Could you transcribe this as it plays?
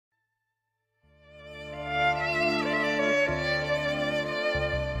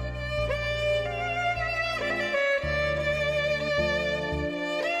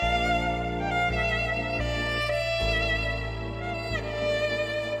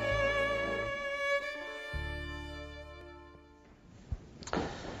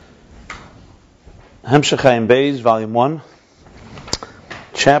Hemshech Chaim Beis, Volume 1,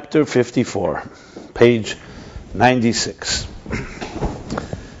 Chapter 54, page 96.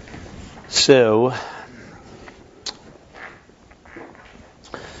 So,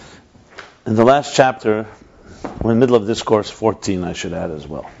 in the last chapter, we're in the middle of discourse 14, I should add as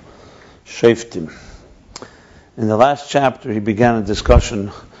well. Shaftim. In the last chapter, he began a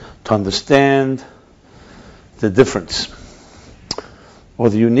discussion to understand the difference, or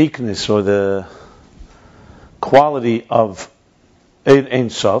the uniqueness, or the quality of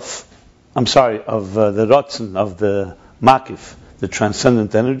Ein Sof, of the Ratzon, of the Makif, the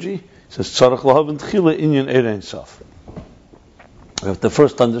transcendent energy. He says, Tzarech lahav tchila inyan Ein Sof. We have to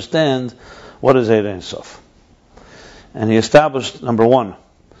first understand what is Ein Sof. And he established, number one,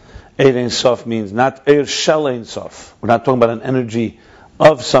 Ein Sof means not Eir Shel Ein Sof. We're not talking about an energy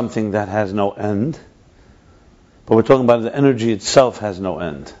of something that has no end, but we're talking about the energy itself has no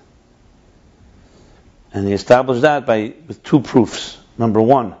end. And he established that with two proofs. Number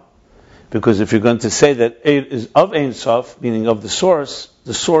one, because if you're going to say that Eir is of Ein Sof, meaning of the source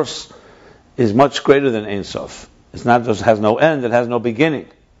is much greater than Ein Sof. It's not just has no end, it has no beginning.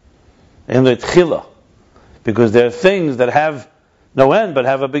 Because there are things that have no end but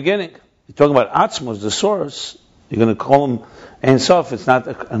have a beginning. You're talking about Atzmos, the source, you're going to call him Ein Sof, it's not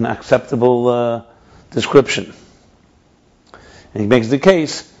an acceptable description. And he makes the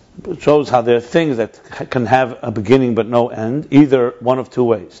case, it shows how there are things that can have a beginning but no end, either one of two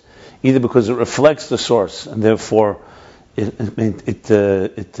ways. Either because it reflects the source, and therefore it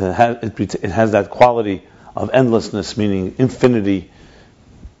has that quality of endlessness, meaning infinity,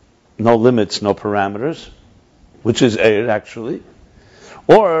 no limits, no parameters, which is Eir actually.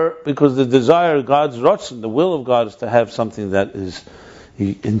 Or because the desire, God's Ratzon, the will of God is to have something that is,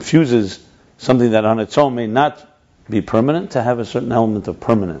 He infuses something that on its own may not be permanent, to have a certain element of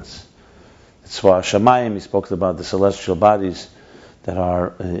permanence. It's why Shamayim, he spoke about the celestial bodies that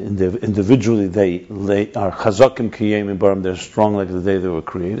are individually, they are chazakim kiyem baram, they're strong like the day they were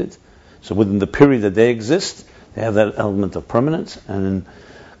created. So within the period that they exist, they have that element of permanence. And in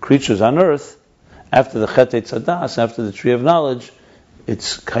creatures on earth, after the Chet Eitzadas, after the tree of knowledge,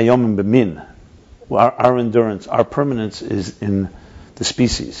 it's kayom b'min. Our endurance, our permanence is in the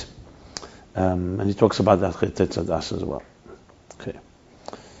species. And he talks about that Chet Eitzadas as well. Okay.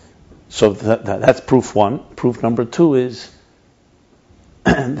 So that's proof one. Proof number two is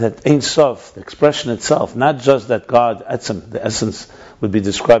that Ein Sof, the expression itself, not just that God, Etzem, the essence, would be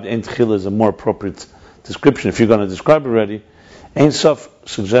described, Ein Tchila is a more appropriate description if you're going to describe it already. Ein Sof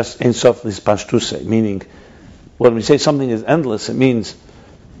suggests Ein Sof lis pashtuse, meaning when we say something is endless, it means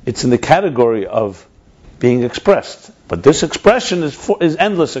it's in the category of being expressed. But this expression is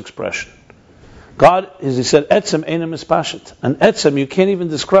endless expression. God, as he said, Etzem Einem Mispashet. And Etzem you can't even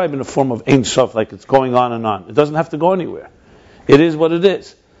describe in the form of Ein Sof, like it's going on and on. It doesn't have to go anywhere. It is what it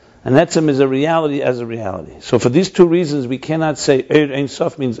is. And Etzem is a reality as a reality. So for these two reasons, we cannot say Eir Ein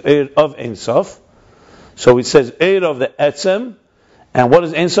Sof means Eir of Ein Sof. So it says Eir of the Etzem. And what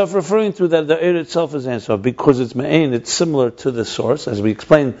is Ein Sof referring to? That the Eir itself is Ein Sof. Because it's Me'ein, it's similar to the source. As we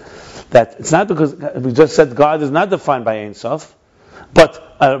explained, that it's not because, we just said God is not defined by Ein Sof.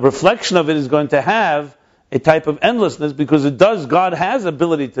 But a reflection of it is going to have a type of endlessness, because God has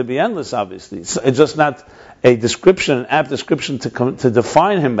ability to be endless, obviously. It's just not a description, an apt description to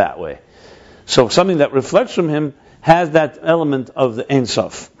define Him that way. So something that reflects from Him has that element of the Ein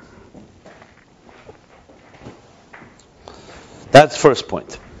Sof. That's first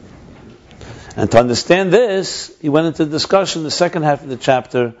point. And to understand this, he went into discussion, the second half of the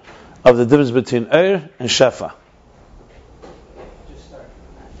chapter, of the difference between Eir and Shefa.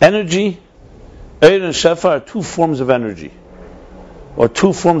 Energy, Eir and Shefa are two forms of energy, or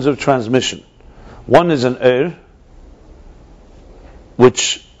two forms of transmission. One is an Eir,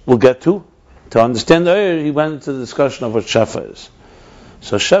 which we'll get to. To understand the Eir, he went into the discussion of what Shefa is.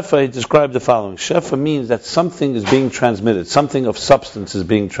 So Shefa, he described the following. Shefa means that something is being transmitted, something of substance is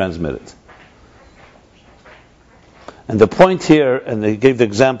being transmitted. And the point here, and they gave the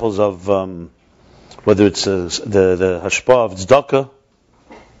examples of whether it's the hashpah of tzedakah,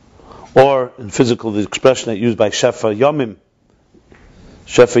 or in physical, the expression that used by Shefa Yamim,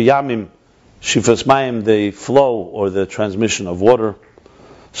 Shifas Mayim, the flow or the transmission of water.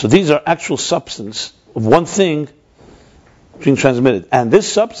 So these are actual substance of one thing being transmitted. And this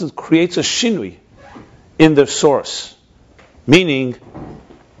substance creates a shinui in the source. Meaning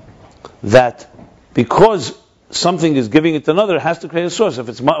that because something is giving it to another, it has to create a source. If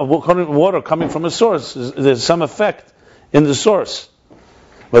it's water coming from a source, there's some effect in the source.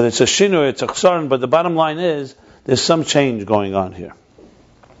 Whether it's a shinui, it's a chsaron, but the bottom line is, there's some change going on here.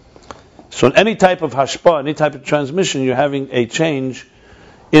 So in any type of hashpa, any type of transmission, you're having a change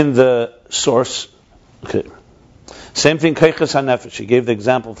in the source. Okay. Same thing, keiches hanefesh. He gave the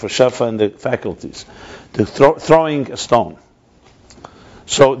example for shafa and the faculties. The throwing a stone.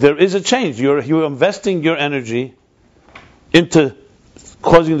 So there is a change. You're investing your energy into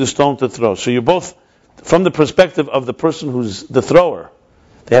causing the stone to throw. So you're both, from the perspective of the person who's the thrower,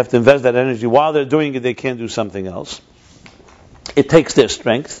 they have to invest that energy. While they're doing it, they can't do something else. It takes their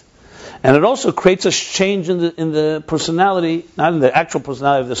strength. And it also creates a change in the personality, not in the actual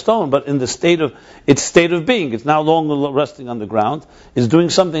personality of the stone, but in the state of being. It's now longer resting on the ground. It's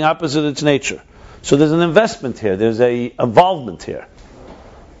doing something opposite its nature. So there's an investment here. There's a involvement here.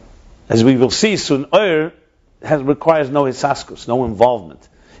 As we will see soon, requires no hisaskus, no involvement.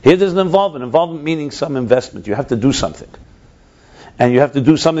 Here there's an involvement. Involvement meaning some investment. You have to do something. And you have to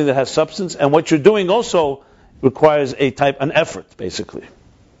do something that has substance. And what you're doing also requires an effort, basically.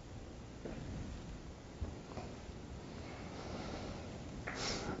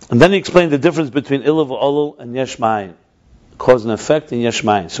 And then he explained the difference between Ilav Olul and Yesh Ma'ayin, cause and effect in Yesh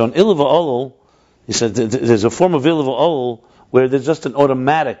Ma'ayin. So in Ilav Olul, he said there's a form of Ilav Olul where there's just an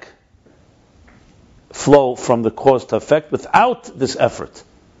automatic flow from the cause to effect without this effort.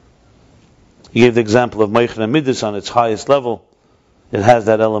 He gave the example of Meicher Midas on its highest level. It has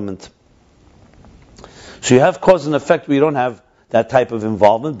that element. So you have cause and effect where you don't have that type of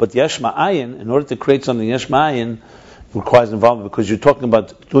involvement, but Yesh Ma'ayin, in order to create something Yesh Ma'ayin, requires involvement because you're talking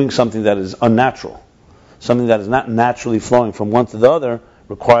about doing something that is unnatural. Something that is not naturally flowing from one to the other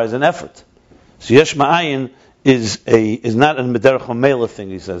requires an effort. So Yesh Ma'ayin is not a Mederach HaMelech thing,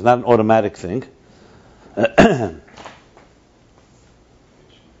 he says, not an automatic thing.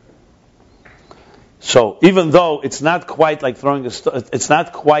 So even though it's not quite like throwing it's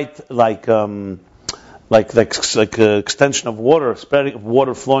not quite like extension of water, spreading of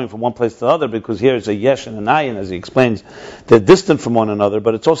water flowing from one place to the other, because here is a yesh and an ayin, as he explains. They're distant from one another,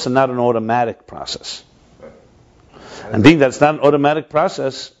 but it's also not an automatic process. And being that it's not an automatic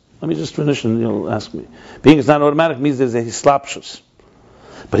process, let me just finish and you'll ask me. Being it's not automatic means there's a hislapshus.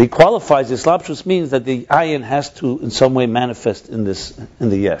 But he qualifies hislapshus means that the ayin has to in some way manifest in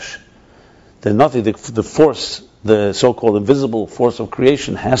the yesh. There's nothing, the force, the so-called invisible force of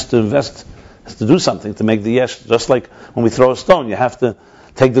creation has to do something to make the yesh. Just like when we throw a stone, you have to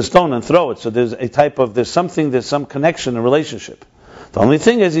take the stone and throw it. So there's some connection, a relationship. The only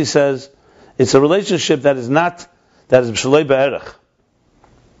thing is, he says, it's a relationship that is b'shalei be'erech.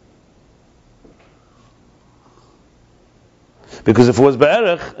 Because if it was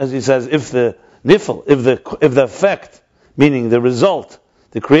be'erech, as he says, if the effect, meaning the result,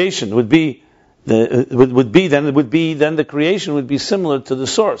 the creation would be, then the creation would be similar to the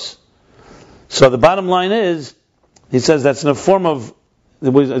source. So the bottom line is, he says that's in a form of,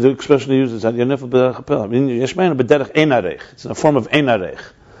 the expression he uses, it's in a form of einarech.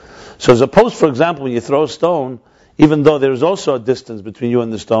 So as opposed, for example, when you throw a stone, even though there is also a distance between you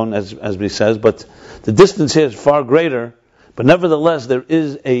and the stone, as he says, but the distance here is far greater, but nevertheless there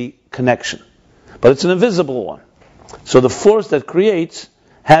is a connection. But it's an invisible one. So the force that creates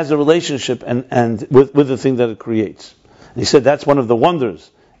has a relationship and with the thing that it creates. And he said that's one of the wonders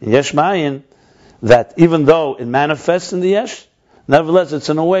in Yesh Ma'ayin, that even though it manifests in the yesh, nevertheless it's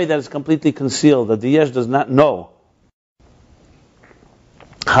in a way that is completely concealed, that the yesh does not know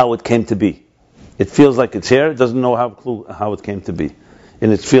how it came to be. It feels like it's here, it doesn't know how it came to be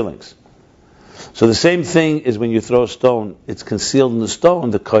in its feelings. So the same thing is when you throw a stone, it's concealed in the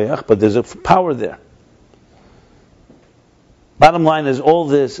stone, the koyach, but there's a power there. Bottom line is, all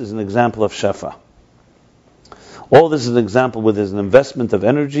this is an example of shefa. All this is an example where there's an investment of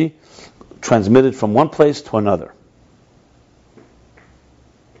energy transmitted from one place to another.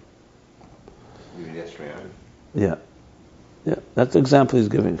 Yeah. That's the example he's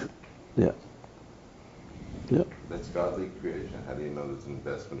giving. Yeah. That's godly creation. How do you know there's an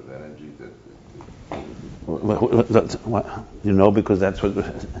investment of energy? You know,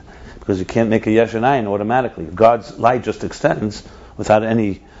 because you can't make a yesh and ayin automatically. God's light just extends without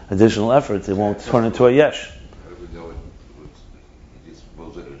any additional effort. It won't turn into a yesh. How do we know it just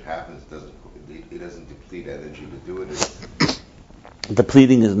suppose that it happens? It doesn't deplete energy to do it.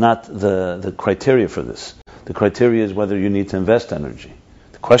 Depleting is not the criteria for this. The criteria is whether you need to invest energy.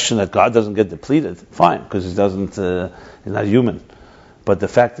 The question that God doesn't get depleted, fine, because he's not human. But the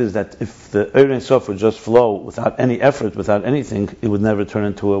fact is that if the Ein Sof would just flow without any effort, without anything, it would never turn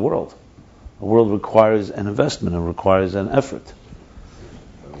into a world. A world requires an investment and requires an effort.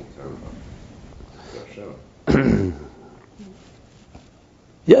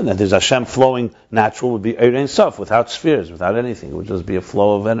 Yeah, then there's Hashem flowing natural, would be Ein Sof, without spheres, without anything. It would just be a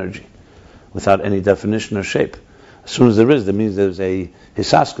flow of energy. without any definition or shape. As soon as there is, that means there's a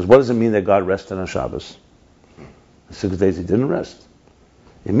hisaskus. What does it mean that God rested on Shabbos? The 6 days he didn't rest.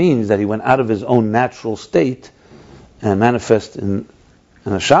 It means that he went out of his own natural state and manifest in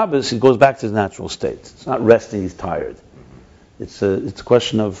a Shabbos, he goes back to his natural state. It's not resting, he's tired. It's a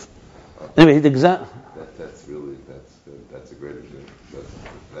question of... Anyway, That's a great example.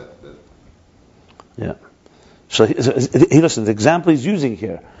 Yeah. So he listen, the example he's using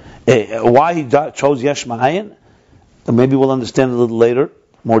here, why he chose Yesh Ma'ayin, maybe we'll understand a little later,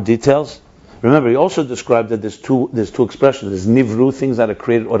 more details. Remember, he also described that there's two expressions. There's nivru, things that are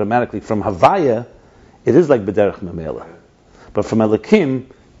created automatically. From Havaya, it is like B'derech Memela. But from Elokim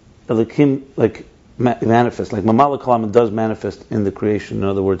like manifests, like Mamala Kalam does manifest in the creation. In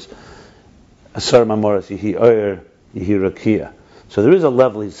other words, Asar Mamoras, Yehi Oyer, Yehi Rakia. So there is a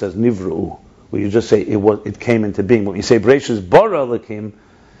level, he says, Nivru, where you just say it came into being. When you say Bereshis Bara Elokim,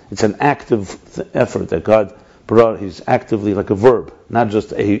 it's an active effort that God brought. He's actively like a verb, not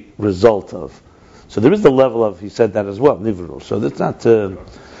just a result of. So there is the level of, he said that as well, Nivru. So that's not...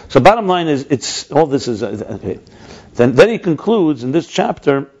 So bottom line is, it's all this is... okay. Then he concludes in this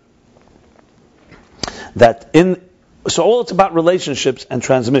chapter that so all it's about relationships and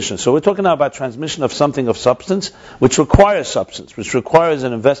transmission. So we're talking now about transmission of something of substance, which requires substance, which requires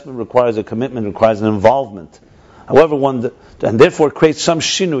an investment, requires a commitment, requires an involvement. However, and therefore creates some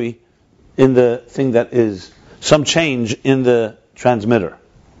shinui in the thing that is, some change in the transmitter.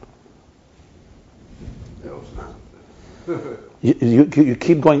 You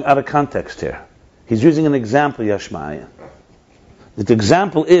keep going out of context here. He's using an example, Yashmaya. The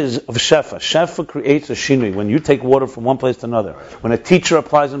example is of Shefa. Shefa creates a shinui. When you take water from one place to another, when a teacher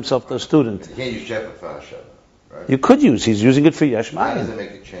applies himself to a student. You can't use Shefa for Hashem, right? You could use. He's using it for Yashmaya. Why does it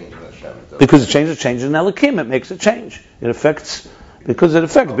make a change in Hashem? Because it changes in Elokim. It makes a change. It affects... Because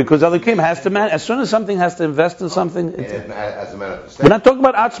Elokim has to as soon as something has to invest in something... As a manifestation. We're not talking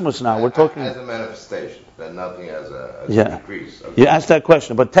about Atzmus now. We're talking... As a manifestation. That nothing as a decrease. You asked that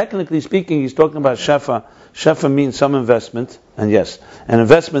question. But technically speaking, he's talking about Shefa. Shefa means some investment. And yes, an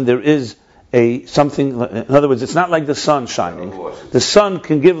investment, there is something... In other words, it's not like the sun shining. The sun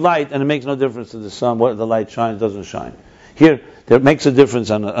can give light, and it makes no difference to the sun. What the light shines, doesn't shine. Here, there makes a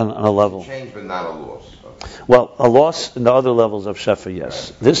difference on a level. It's a change, but not a loss. Well, a loss in the other levels of Shefa,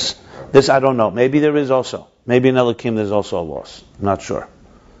 yes. This I don't know. Maybe there is also. Maybe in Elokim there's also a loss. I'm not sure.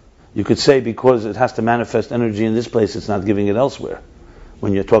 You could say because it has to manifest energy in this place, it's not giving it elsewhere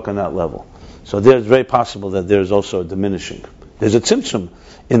when you're talking that level. So there's very possible that there's also a diminishing. There's a tzimtzum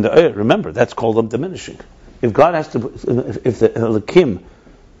in the air. Remember, that's called a diminishing. If God has to, if the Elokim,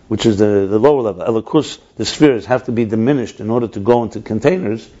 which is the lower level, Elokus, the spheres have to be diminished in order to go into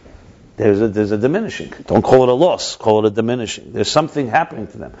containers, there's a diminishing. Don't call it a loss, call it a diminishing. There's something happening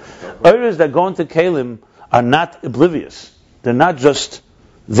to them. Others that go into Kalim are not oblivious. They're not just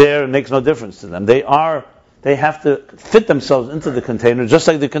there, it makes no difference to them. They have to fit themselves into the container, just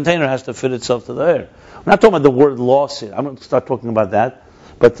like the container has to fit itself to the air. I'm not talking about the word loss here. I'm going to start talking about that.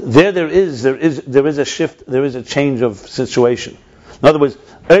 But there is a shift, there is a change of situation. In other words,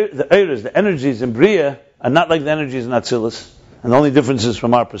 the energies in Bria are not like the energies in Atzilus. And the only difference is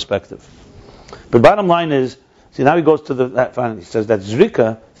from our perspective. But bottom line is, see now he goes to that, he says that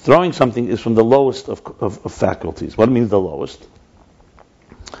Zrika, throwing something, is from the lowest of faculties. What means the lowest?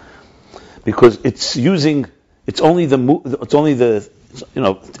 Because it's only the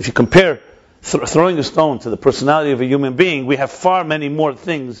if you compare throwing a stone to the personality of a human being, we have far many more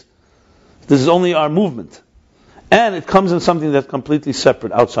things. This is only our movement. And it comes in something that's completely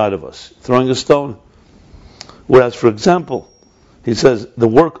separate outside of us. Throwing a stone. Whereas, for example, he says the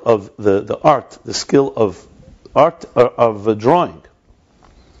work of the art, the skill of art, of drawing,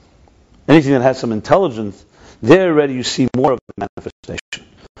 anything that has some intelligence, there already you see more of the manifestation.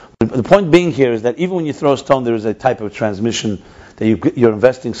 The point being here is that even when you throw a stone, there is a type of transmission that you're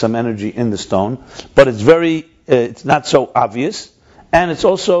investing some energy in the stone, but it's not so obvious, and it's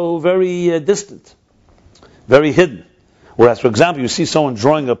also very distant, very hidden. Whereas, for example, you see someone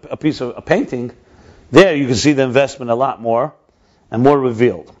drawing a piece of a painting, there you can see the investment a lot more and more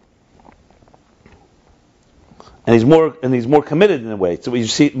revealed, and he's more committed in a way. So you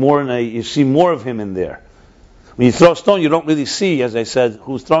see more of him in there. When you throw a stone, you don't really see, as I said,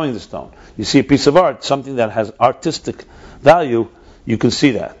 who's throwing the stone. You see a piece of art, something that has artistic value. You can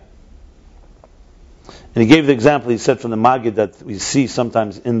see that. And he gave the example. He said from the Magid that we see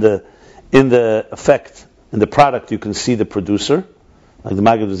sometimes in the effect, in the product, you can see the producer. Like the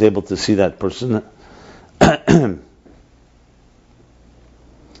Magid was able to see that person.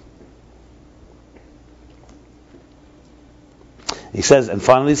 He says, and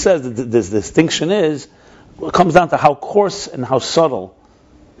finally says that this distinction is, it comes down to how coarse and how subtle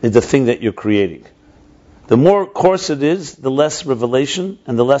is the thing that you're creating. The more coarse it is, the less revelation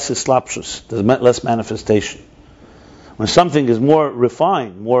and the less islapshus, the less manifestation. When something is more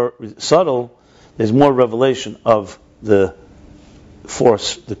refined, more subtle, there's more revelation of the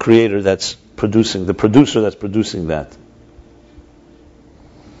force, the creator that's producing, the producer that's producing that.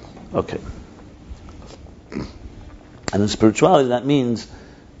 Okay. And in spirituality, that means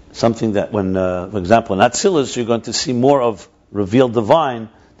something that when, for example, in Atzilus, you're going to see more of revealed divine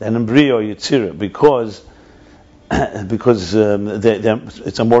than in Bria or Yetzirah, because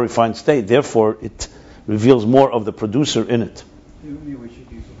it's a more refined state. Therefore, it reveals more of the producer in it. Maybe we should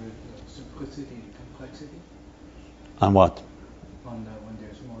use the word simplicity and complexity. On what? On when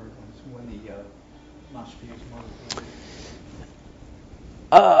there's more, when the mashpia is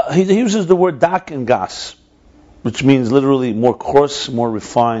more. He uses the word dak and gas, which means literally more coarse, more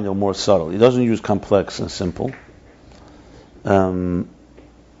refined, or more subtle. He doesn't use complex and simple.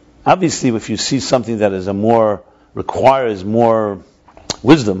 Obviously, if you see something that is requires more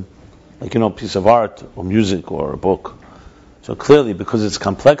wisdom, like a piece of art or music or a book, so clearly because it's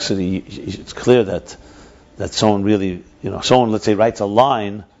complexity, it's clear that someone really, someone, let's say, writes a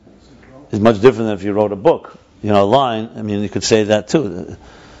line is much different than if you wrote a book. A line, you could say that too.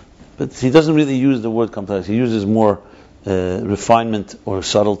 But he doesn't really use the word complex. He uses more refinement or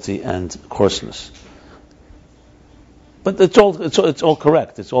subtlety and coarseness. But it's all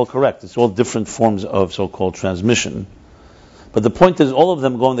correct. It's all correct. It's all different forms of so-called transmission. But the point is, all of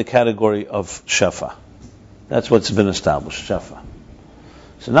them go in the category of shefa. That's what's been established, shefa.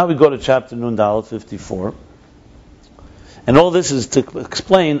 So now we go to chapter Nun Dalet 54, and all this is to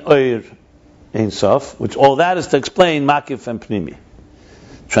explain Oir Ein Sof, which all that is to explain Makif and Pnimi,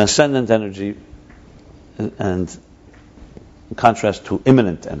 transcendent energy, and in contrast to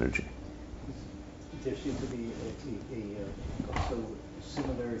immanent energy. There seems to be also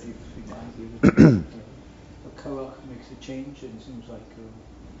similarity between a Korach makes a change, and it seems like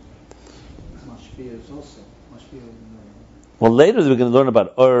mashpia is also mashpia. Well, later we're going to learn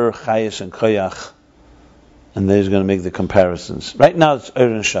about Ur, Chayes, and Koyach, and there's going to make the comparisons. Right now it's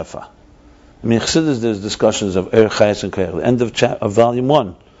Ur and Shefa. Chassidus, there's discussions of Ur, Chayes, and Koyach. At the end of volume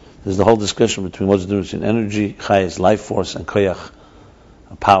 1, there's the whole discussion between what's the difference between energy, Chayes, life force, and Koyach,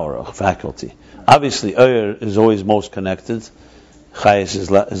 a power, a faculty. Obviously, Ur is always most connected, Chayes is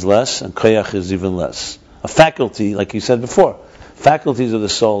less, and Koyach is even less. A faculty, like you said before, faculties of the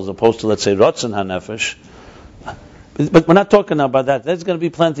soul, as opposed to, let's say, Ratzon HaNefesh. But we're not talking now about that. There's going to be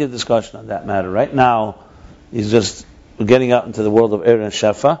plenty of discussion on that matter. Right now, we're getting out into the world of Ur and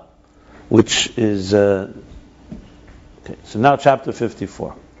Shefa, which is... okay, so now chapter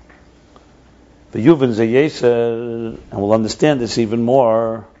 54. The Yuvin Zayeser, and we'll understand this even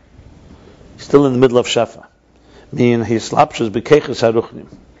more, still in the middle of Shefa. Meaning, he slapshus bekeches haruchnim.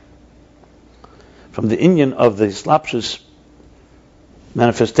 From the inyan of the slapshus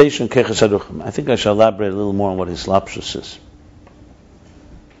manifestation keches haruchnim. I think I shall elaborate a little more on what his slapshus is.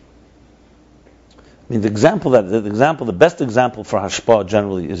 The best example for hashpah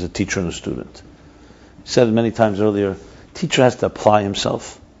generally is a teacher and a student. I said it many times earlier, teacher has to apply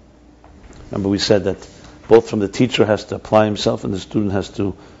himself. Remember we said that both from the teacher has to apply himself and the student has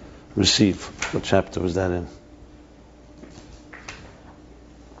to receive. What chapter was that in?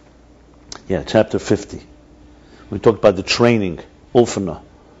 Yeah, chapter 50. We talked about the training, ulfana,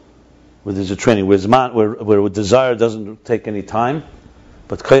 where there's a training, where desire doesn't take any time,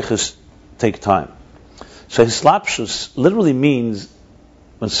 but koiches take time. So hislapshus literally means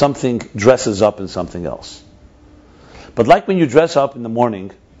when something dresses up in something else. But like when you dress up in the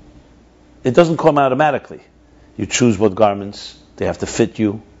morning, it doesn't come automatically. You choose what garments, they have to fit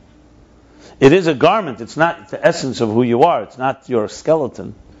you. It is a garment, it's not the essence of who you are, it's not your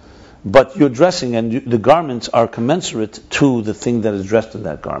skeleton. But you're dressing, and the garments are commensurate to the thing that is dressed in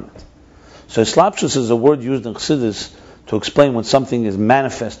that garment. So hislapshus is a word used in Chassidus to explain when something is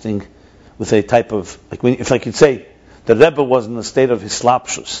manifesting with a type of, if I could say, the Rebbe was in a state of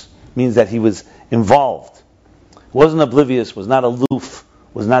hislapshus, means that he was involved, wasn't oblivious, was not aloof,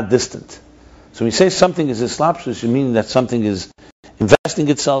 was not distant. So when you say something is hislapshus, you mean that something is investing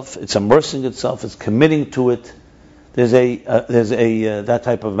itself, it's immersing itself, it's committing to it. There's that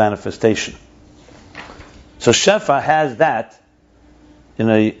type of manifestation. So Shefa has that in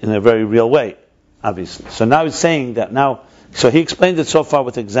a very real way, obviously. So now he's saying that so he explained it so far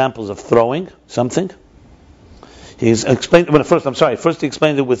with examples of throwing something. He's explained first he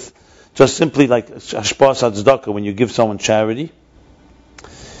explained it with just simply like hashpah tzedakah, when you give someone charity.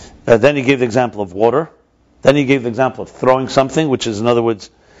 Then he gave the example of water, Then he gave the example of throwing something, which is, in other words,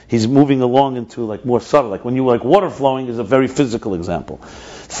 he's moving along into like more subtle. Like when you like water flowing is a very physical example.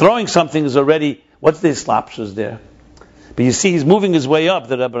 Throwing something is already, what's the slapshas there? But you see, he's moving his way up,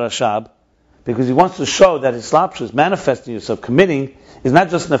 the Rebbe Rashab, because he wants to show that his slapshas, manifesting yourself, committing, is not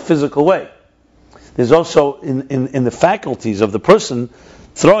just in a physical way. There's also in the faculties of the person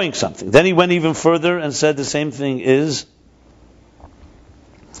throwing something. Then he went even further and said the same thing is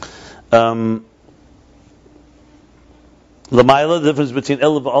Lamaila, the difference between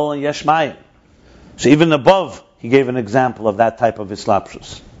El V'ol and Yesh Mayim. So even above, he gave an example of that type of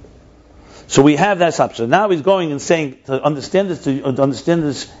islapshus. So we have that islapshus. Now he's going and saying, to understand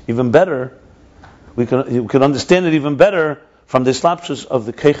this even better, we can understand it even better from the islapshus of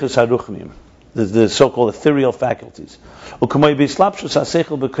the Keiches HaRuchnim, the so-called ethereal faculties.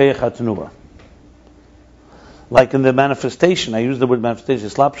 Like in the manifestation, I use the word manifestation,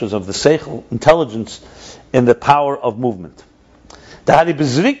 islapshus of the seichel, intelligence, in the power of movement. Like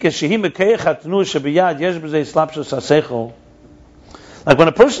when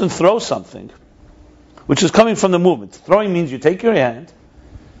a person throws something, which is coming from the movement. Throwing means you take your hand,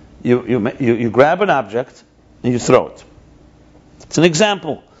 you grab an object, and you throw it. It's an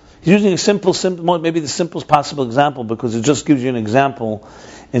example. He's using a simple, maybe the simplest possible example, because it just gives you an example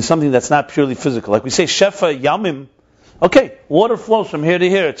in something that's not purely physical. Like we say, Shefa Yamim, okay, water flows from here to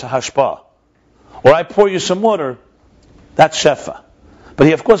here, it's a hashpah. Or I pour you some water, that's Shefa. But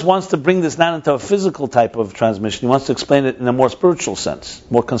he of course wants to bring this not into a physical type of transmission, he wants to explain it in a more spiritual sense,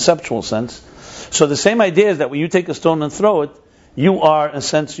 more conceptual sense. So the same idea is that when you take a stone and throw it, you are, in a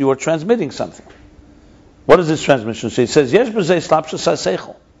sense, you are transmitting something. What is this transmission? So he says, Yesh b'zeh slapshus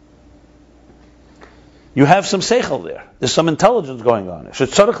ha-seichel. You have some seichel there. There's some intelligence going on.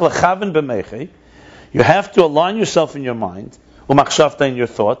 You have to align yourself in your mind, umachshavta in your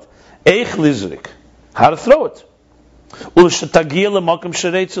thought, eich lizrik, how to throw it, and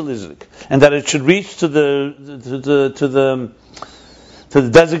that it should reach to the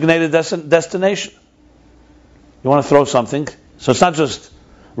designated destination. You want to throw something, so it's not just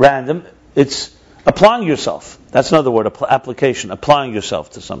random. It's applying yourself. That's another word, application. Applying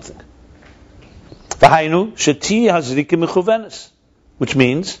yourself to something. Which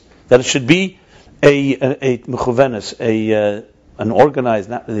means that it should be a mechuvenes, an organized,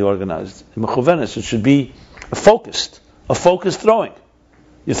 not really organized, a mechuvenes. It should be a focused throwing.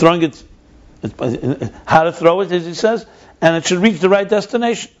 You're throwing it, how to throw it, as he says, and it should reach the right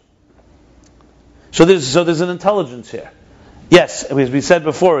destination. So there's an intelligence here. Yes, as we said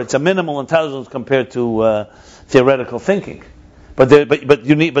before, it's a minimal intelligence compared to theoretical thinking. But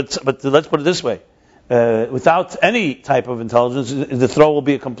let's put it this way. Without any type of intelligence, the throw will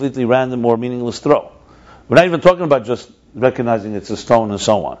be a completely random or meaningless throw. We're not even talking about just recognizing it's a stone and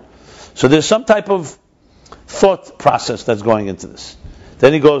so on. So there's some type of thought process that's going into this.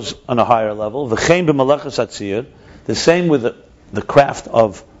 Then he goes on a higher level. The same with the craft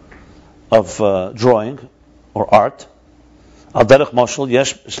of drawing or art. Al derech moshel,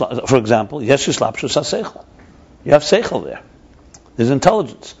 for example, yesh slapshus ha-seichel. You have seichel there. There's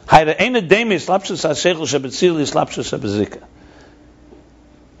intelligence.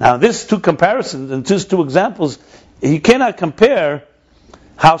 Now, these two comparisons and these two examples, you cannot compare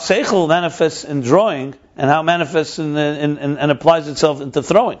how seichel manifests in drawing and how it manifests and applies itself into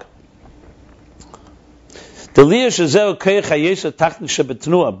throwing. Being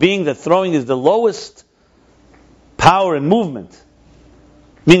that throwing is the lowest power in movement,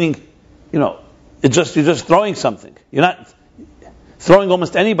 meaning, you're just throwing something. You're not throwing.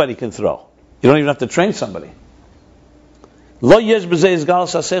 Almost anybody can throw. You don't even have to train somebody.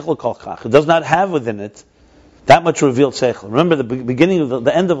 It does not have within it that much revealed seichel. Remember the beginning of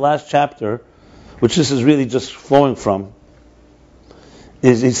the end of last chapter, which this is really just flowing from,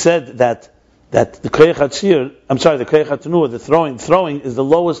 is he said that the Koyach HaTzir, the Koyach HaTanua, the throwing is the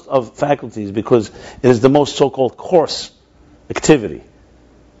lowest of faculties because it is the most so-called coarse activity.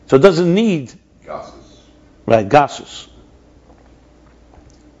 So it doesn't need gasus. Right, gasus.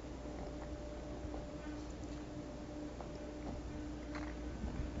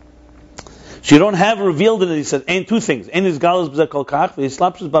 So you don't have revealed in it, he said, ain't two things. It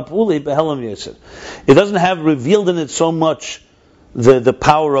doesn't have revealed in it so much the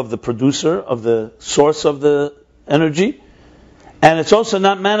power of the producer, of the source of the energy, and it's also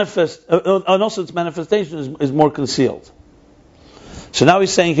not manifest, and also its manifestation is more concealed. So now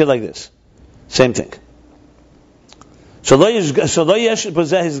he's saying here like this, same thing.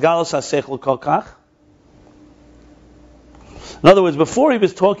 In other words, before he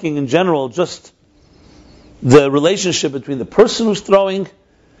was talking in general, just the relationship between the person who's throwing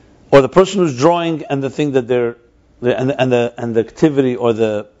or the person who's drawing and the thing that and the activity or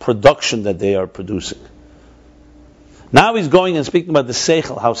the production that they are producing. Now he's going and speaking about the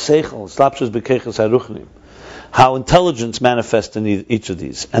seichel, how seichel, slapshus bekeches haruchnim, how intelligence manifests in each of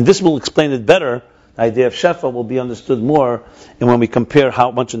these. And this will explain it better. The idea of shefa will be understood more, and when we compare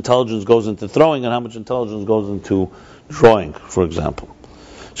how much intelligence goes into throwing and how much intelligence goes into drawing, for example.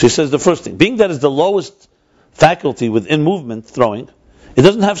 So he says the first thing, being that is the lowest faculty within movement, throwing, it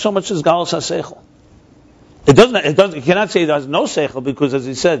doesn't have so much as galus ha-seichel. It doesn't. You cannot say it has no seichel, because, as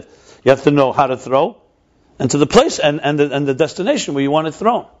he said, you have to know how to throw and to the place and the destination where you want it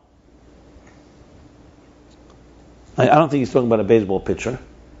thrown. I don't think he's talking about a baseball pitcher,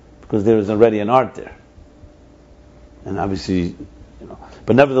 because there is already an art there, and obviously,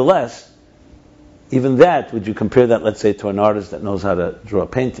 But nevertheless, even that, would you compare that, let's say, to an artist that knows how to draw a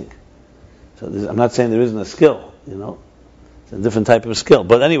painting? So I'm not saying there isn't a skill. It's a different type of skill.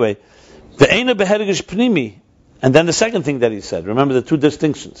 But anyway. And then the second thing that he said, remember the two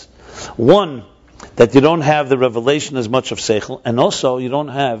distinctions. One, that you don't have the revelation as much of seichel, and also you don't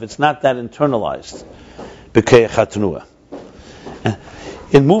have, it's not that internalized.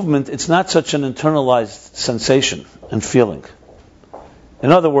 In movement, it's not such an internalized sensation and feeling.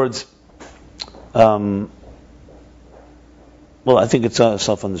 In other words, I think it's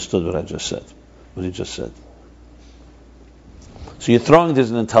self-understood what he just said. So you're throwing,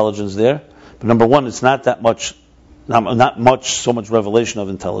 there's an intelligence there, but number one, it's not so much revelation of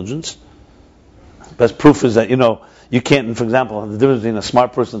intelligence. Best proof is that, you can't, for example, the difference between a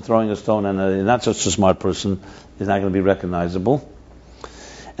smart person throwing a stone and a not such a smart person is not going to be recognizable.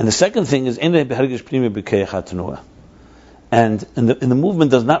 And the second thing is, and the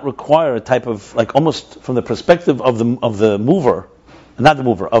movement does not require a type of, like almost from the perspective of the mover, not the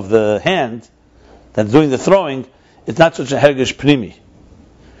mover, of the hand that's doing the throwing, it's not such a hergish primi.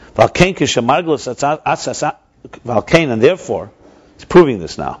 And therefore, it's proving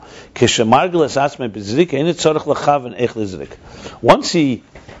this now. Once he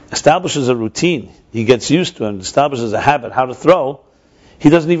establishes a routine, he gets used to and establishes a habit how to throw, he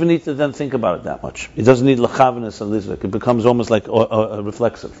doesn't even need to then think about it that much. He doesn't need lachavinus and lizrik. It becomes almost like a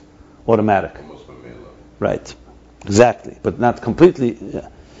reflexive, automatic. Right. Exactly. But not completely. It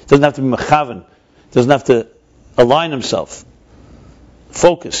doesn't have to be mechaven. It doesn't have to align himself,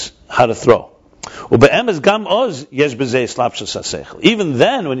 focus how to throw. Even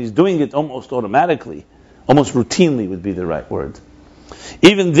then, when he's doing it almost automatically, almost routinely would be the right word.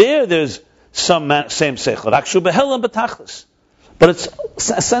 Even there's some same seichel, but it's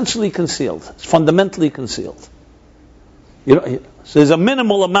essentially concealed. It's fundamentally concealed. So there's a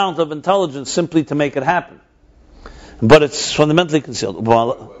minimal amount of intelligence simply to make it happen, but it's fundamentally concealed.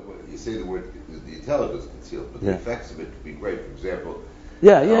 You say the word the intelligence concealed, but the effects of it could be great. For example,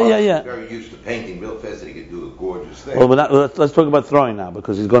 very used to painting real fast, and he could do a gorgeous thing. Well, let's talk about throwing now,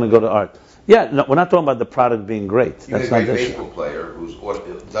 because he's going to go to art. Yeah, no, we're not talking about the product being great. That's not a great baseball player who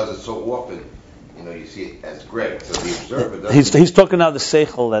does it so often. You see it as great. So the observer doesn't. He's talking now the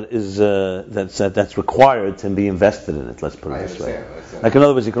seichel that is that's required to be invested in it. Let's put it this way. Like in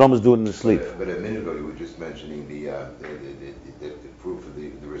other words, you can almost do it in the sleep. But a minute ago, you were just mentioning the proof of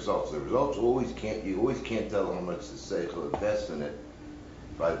the results. The results you always can't tell how much the seichel invests in it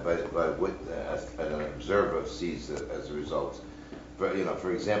by what an observer sees as a result.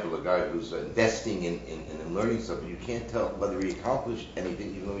 For example, a guy who's investing in learning something, you can't tell whether he accomplished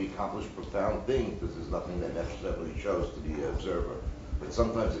anything, even though he accomplished profound things, because there's nothing that necessarily shows to the observer. But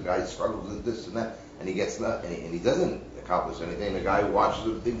sometimes a guy struggles with this and that, and he gets nothing, and he doesn't accomplish anything. The guy who watches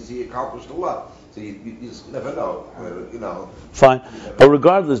him thinks he accomplished a lot. So you just never know. Fine, but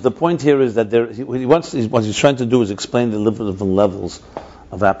regardless, the point here is that what he's trying to do is explain the different levels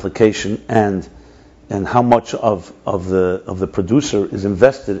of application and how much of the producer is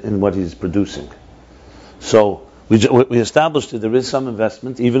invested in what he's producing. So we established that there is some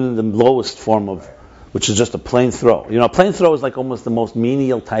investment, even in the lowest form of, which is just a plain throw. A plain throw is like almost the most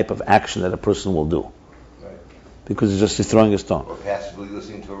menial type of action that a person will do, because he's throwing a stone. Or passively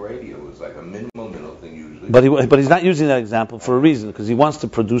listening to a radio is like a minimal thing usually. But he's not using that example for a reason, because he wants to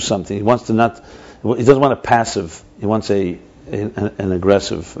produce something. He doesn't want a passive. He wants an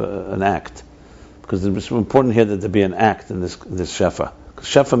aggressive an act. Because it's important here that there be an act in this shefa. Because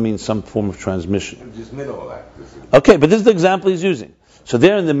shefa means some form of transmission. Just minimal act. Okay, but this is the example he's using. So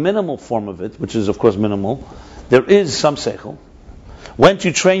there, in the minimal form of it, which is of course minimal, there is some seichel. Once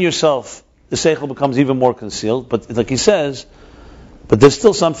you train yourself, the seichel becomes even more concealed. But like he says, but there's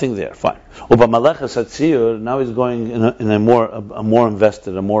still something there. Fine. Now he's going in a more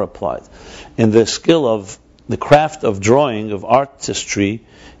invested, a more applied, in the skill of the craft of drawing, of artistry,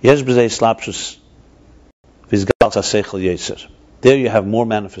 yesh b'zei slapshus v'izgal seichel yeser. There you have more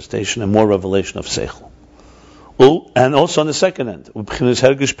manifestation and more revelation of seichel. And also on the second end, ub'chinas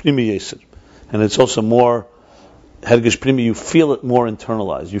hergish primi yeser, and it's also more hergish primi. You feel it more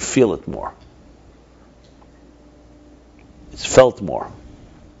internalized. You feel it more. It's felt more.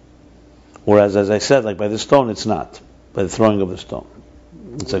 Whereas, as I said, like by the stone, it's not. By the throwing of the stone.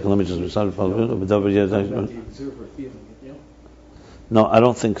 It's like, let me just... No, I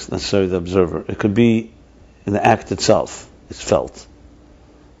don't think it's necessarily the observer. It could be in the act itself. It's felt.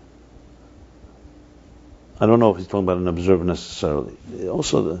 I don't know if he's talking about an observer necessarily.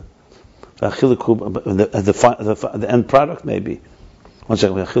 Also, the end product, maybe. One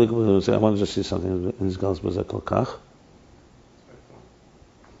second. I want to just see something in his Galus Bazekal Kach.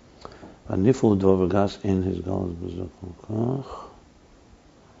 Niful Dovergas in his Galus Bazekal Kach.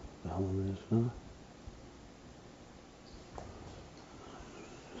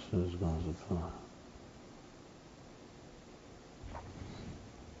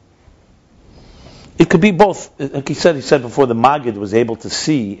 It could be both. Like he said before, the Maggid was able to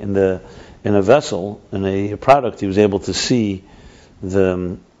see in a vessel, in a product, he was able to see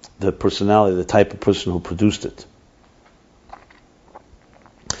the personality, the type of person who produced it.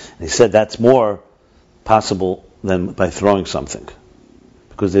 And he said that's more possible than by throwing something,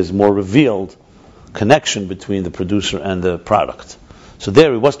 because there's more revealed connection between the producer and the product. So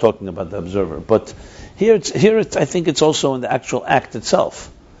there he was talking about the observer, but here I think it's also in the actual act itself.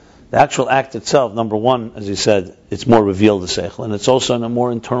 The actual act itself, number one, as he said, it's more revealed, the seichel, and it's also in a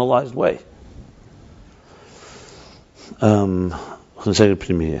more internalized way.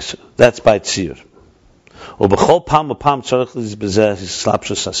 That's by tzir.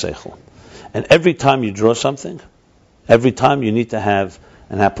 And every time you draw something, every time you need to have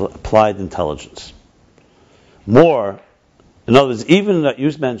an applied intelligence. More, in other words, even that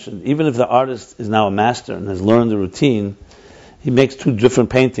you mentioned, even if the artist is now a master and has learned the routine, he makes two different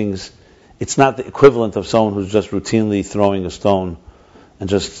paintings. It's not the equivalent of someone who's just routinely throwing a stone and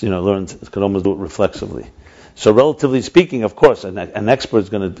just learned, could almost do it reflexively. So relatively speaking, of course, an expert is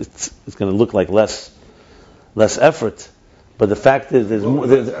going to look like less effort, but the fact is there's more.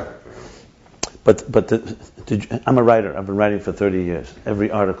 I'm a writer. I've been writing for 30 years. Every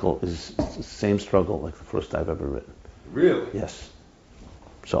article is the same struggle like the first I've ever written. Really? Yes.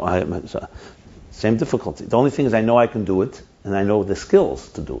 So same difficulty. The only thing is I know I can do it, and I know the skills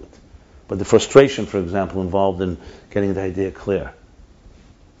to do it. But the frustration, for example, involved in getting the idea clear.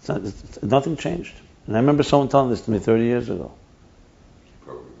 Nothing changed. And I remember someone telling this to me 30 years ago.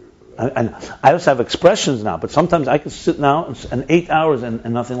 And I also have expressions now, but sometimes I can sit now and 8 hours and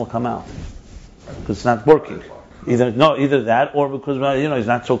nothing will come out. Because it's not working. Either that or because it's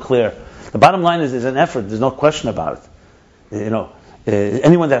not so clear. The bottom line is there's an effort. There's no question about it.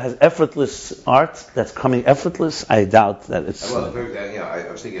 Anyone that has effortless art that's coming effortless, I doubt that it's.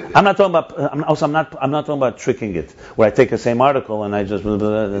 I was thinking. I'm not talking about. I'm not talking about tricking it, where I take the same article and I just.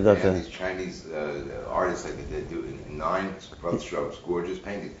 These Chinese artists, they do 9 brush strokes, gorgeous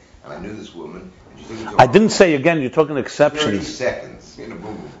paintings. And I knew this woman. And she took it to I didn't say again. You're talking exceptions. 30 seconds.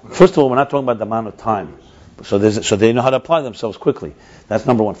 Boom. First of all, we're not talking about the amount of time. So they know how to apply themselves quickly. That's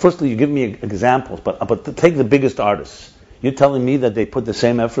number one. Firstly, you give me examples, but take the biggest artists. You're telling me that they put the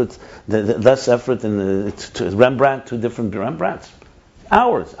same effort, the less effort in Rembrandt, 2 different Rembrandts?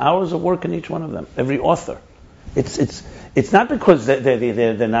 Hours of work in each one of them. Every author. It's not because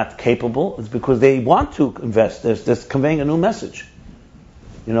they're not capable. It's because they want to invest. They're conveying a new message.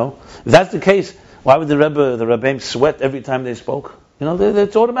 If that's the case, why would the Rebbeim sweat every time they spoke?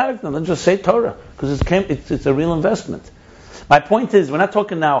 It's automatic. Then just say Torah because it's a real investment. My point is, we're not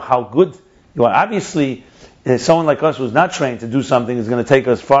talking now how good you are. Obviously, someone like us who's not trained to do something is going to take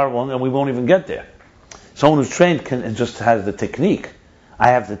us far along, and we won't even get there. Someone who's trained just has the technique. I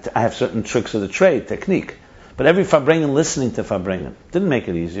have certain tricks of the trade, technique. But every Farbrengen listening to Farbrengen didn't make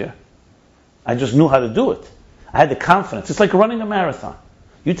it easier. I just knew how to do it. I had the confidence. It's like running a marathon.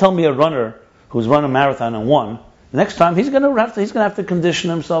 You tell me a runner who's run a marathon and won, next time he's going to have to condition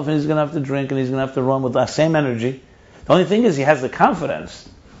himself, and he's going to have to drink, and he's going to have to run with that same energy. The only thing is he has the confidence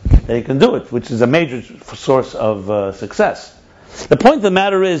that he can do it, which is a major source of success. The point of the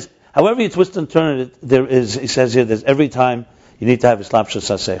matter is, however you twist and turn it, he says here, there's every time you need to have Islapshus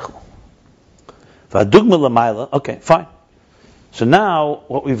HaSeichel. Okay, fine. So now,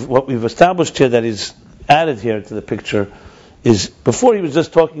 what we've established here that is added here to the picture is, before he was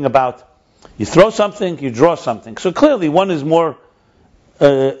just talking about, you throw something, you draw something. So clearly one is more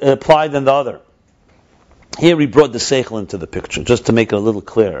applied than the other. Here he brought the Seichel into the picture, just to make it a little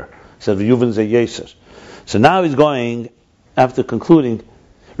clearer. He said, Yuvin ze Yeser. So now he's going, after concluding,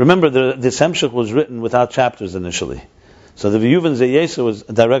 remember this Hemshech was written without chapters initially. So the V'yuvan Zeyesa was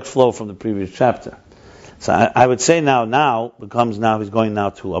a direct flow from the previous chapter. So I would say now he's going now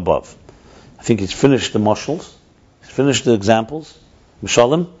to above. I think he's finished the mushals, he's finished the examples,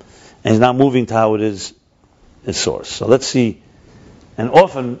 Mishalim, and he's now moving to how it is his source. So let's see, and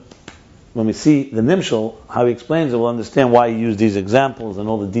often when we see the Nimshal, how he explains it, we'll understand why he used these examples and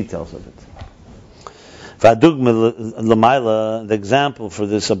all the details of it. The example for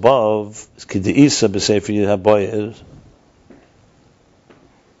this above is Kideisa b'Sefer HaBoyer,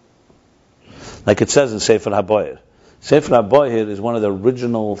 like it says in Sefer HaBoyer. Sefer HaBoyer is one of the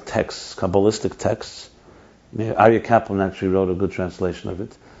original texts, Kabbalistic texts. Aryeh Kaplan actually wrote a good translation of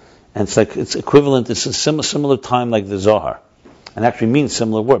it, and it's equivalent. It's a similar time like the Zohar, and actually means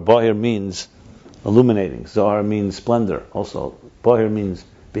similar word. Boher means illuminating. Zohar means splendor. Also, Boher means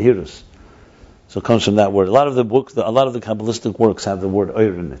behirus. So it comes from that word. A lot of the Kabbalistic works have the word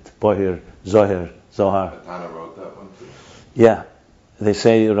oir in it. Boher, Zohar, Zohar. Tana wrote that one too. Yeah, they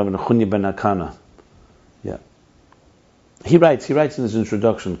say Rabbi Nechunya ben Akana. Yeah, he writes in his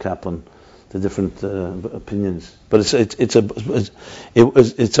introduction, Kaplan, the different opinions. But it's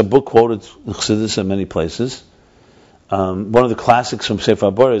a book quoted in Chassidus in many places. One of the classics from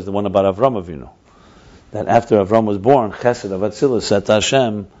Sefer HaBoyer is the one about Avram Avinu. That after Avram was born, Chesed Avatzilus said to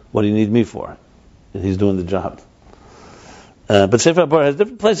Hashem, "What do you need me for?" And he's doing the job. But Sefer HaBoyer has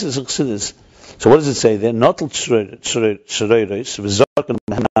different places in Chassidus. So what does it say there? Notel Shreiros v'Zarkan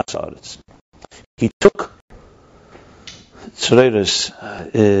Mehnatzaretz. He took Shreiros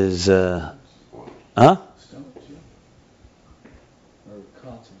is Stones, yeah. Or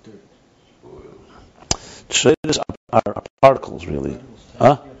clods of dirt. Shreiros are particles, really.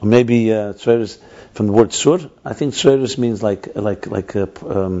 Or maybe Shreiros from the word sur. I think Shreiros means like what's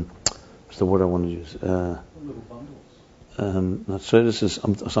the word I want to use? Little bundles. Not Shreiros is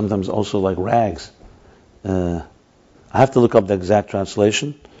sometimes also like rags. I have to look up the exact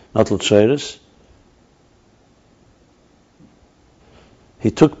translation. Not Shreiros. He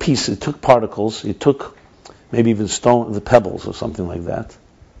took pieces, he took particles, he took maybe even stone, the pebbles or something like that.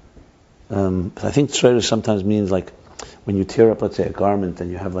 But I think Shreiros sometimes means like when you tear up, let's say, a garment and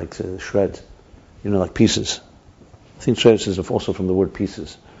you have like shreds, like pieces. I think Shreiros is also from the word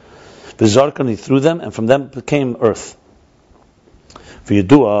pieces. The Zarkan, he threw them, and from them became earth. For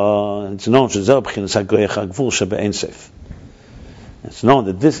Yedua, it's known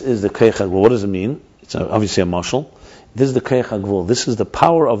that this is the Koach HaGvul. What does it mean? It's obviously a mashal. This is the Koach HaGvul. This is the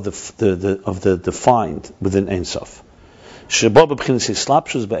power of the defined within Ein Sof.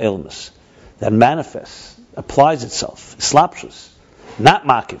 That manifests, applies itself, slapshus, not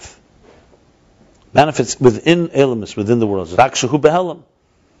makiv. Manifests within Elamus, within the world. Rakshahu behelam.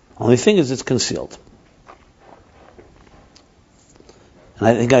 Only thing is it's concealed. And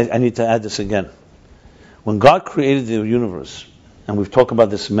I think I need to add this again. When God created the universe, and we've talked about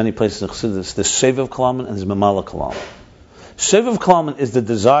this in many places in Chassidus, there's Sevav Kalaman and there's Mamala Kalaman. Sevav Kalaman is the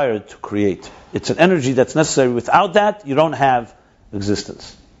desire to create. It's an energy that's necessary. Without that, you don't have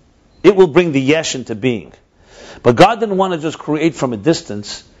existence. It will bring the yesh into being. But God didn't want to just create from a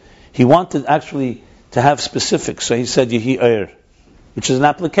distance. He wanted actually to have specifics. So he said, Yehi Eir, which is an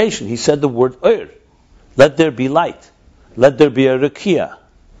application. He said the word Eir. Let there be light. Let there be a rakia,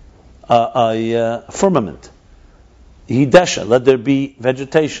 a firmament. Yehi Desha, let there be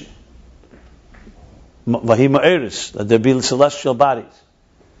vegetation. Vahi Ma'eris, let there be celestial bodies.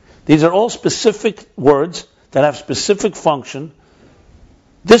 These are all specific words that have specific function.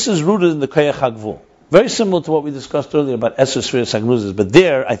 This is rooted in the Koach HaGvul. Very similar to what we discussed earlier about Eser Sfiras HaGnuzes, but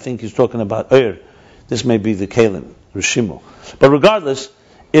there I think he's talking about Eir. This may be the Kalim, Rishimu. But regardless,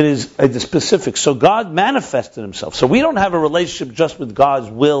 it is a specific. So God manifested himself. So we don't have a relationship just with God's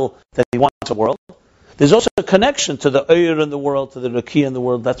will that he wants a world. There's also a connection to the Eir in the world, to the Rakia in the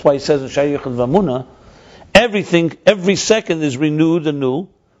world. That's why he says in Shayach and Vamuna, everything, every second is renewed anew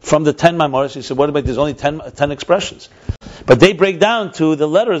from the 10 Maimoros. He said, what about, there's only 10 expressions. But they break down to the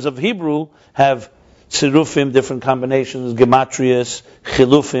letters of Hebrew have Sirufim, different combinations, Gematrias,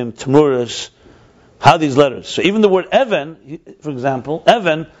 Chilufim, Tmuras. How these letters? So even the word Even, for example,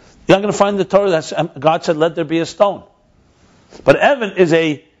 Even, you're not going to find in the Torah that God said, let there be a stone. But Even is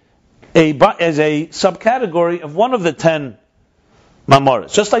a subcategory of one of the 10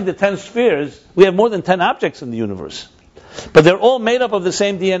 Maimoros. Just like the 10 spheres, we have more than 10 objects in the universe. But they're all made up of the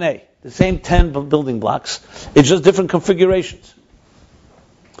same DNA, the same 10 building blocks. It's just different configurations.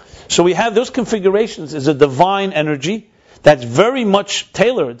 So we have those configurations as a divine energy that's very much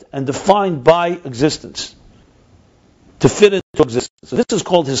tailored and defined by existence, to fit into existence. So this is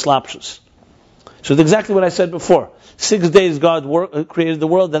called Hislapshus. So it's exactly what I said before. 6 days God created the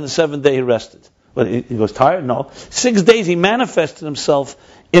world, then the 7th day He rested. But he was tired? No. 6 days He manifested Himself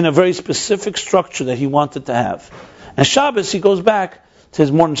in a very specific structure that He wanted to have. And Shabbos, He goes back to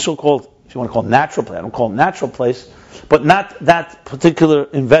His more so-called, if you want to call it natural place, I don't call it natural place, but not that particular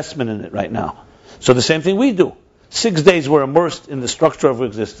investment in it right now. So the same thing we do. 6 days we're immersed in the structure of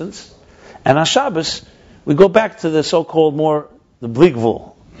existence, and on Shabbos, we go back to the so-called more, the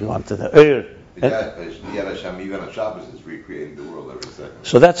Bligvul, if you want, to the Eir. Even on Shabbos is recreating the world every second.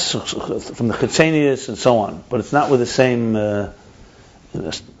 So that's from the Chitzenius and so on, but it's not with the same.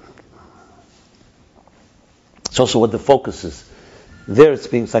 It's also what the focus is. There it's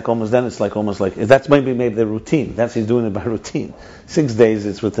being like almost that's maybe the routine. That's He's doing it by routine. 6 days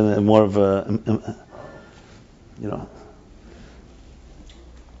it's within a more of a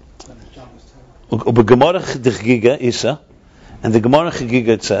and the Gemara Chagiga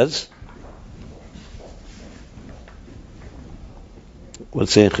it says.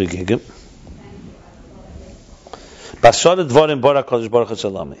 What's saying Chagiga? Basar dvarim bara Kodesh Baruch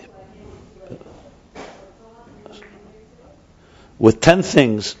Hu. With 10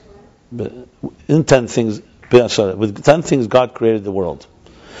 things, God created the world.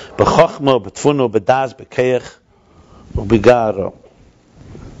 B'chochma, b'tfunu, b'daz, b'keich, b'garo.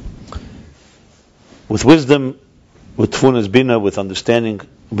 With wisdom, with tfunas bina, with understanding,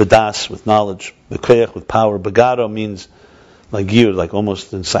 b'das, with knowledge, b'keich, with power. B'garo means like gear, like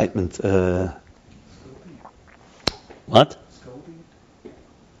almost incitement. What?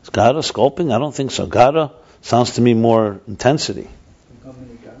 Gara, sculpting? I don't think so. Gara sounds to me more intensity.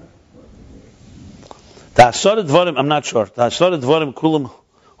 I'm not sure. The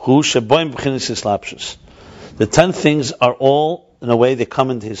 10 things are all, in a way, they come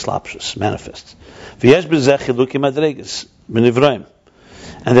into his slapshus, manifest.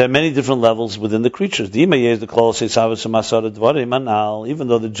 And there are many different levels within the creatures. Even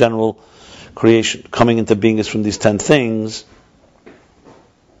though the general creation coming into being is from these 10 things,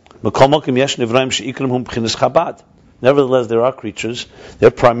 nevertheless there are creatures, their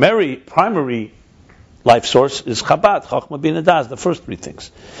primary life source is Chabad, Chochmah Bina Das, the first 3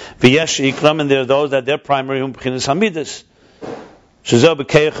 things. And there are those that their primary B'chinas Hamidus. Yeah,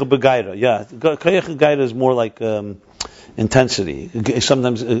 Kayach Gaira is more like intensity.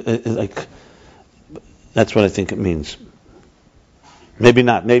 Sometimes, like, that's what I think it means. Maybe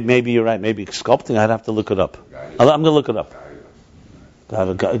not. Maybe you're right. Maybe sculpting, I'd have to look it up. I'm going to look it up.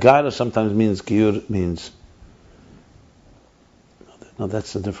 Gaira sometimes means, Giyur means, no,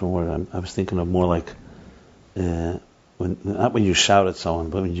 that's a different word. I was thinking of more like, not when you shout at someone,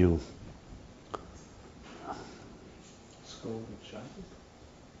 but when you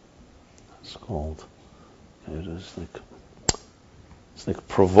scold. It's like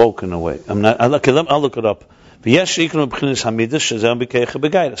provoke in a way. I'll look it up.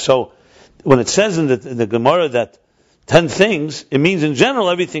 So when it says in the Gemara that 10 things, it means in general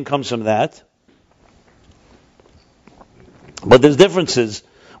everything comes from that. But there's differences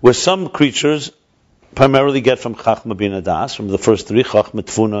where some creatures primarily get from Chachma Bina Das, from the first 3, Chachma,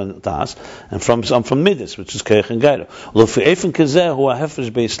 Tfuna, and Das, and from Midas, which is Keich and Gaira.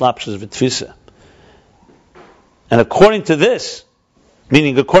 And according to this,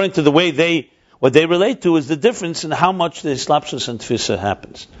 meaning according to the way what they relate to is the difference in how much the Slapshus and Tfisa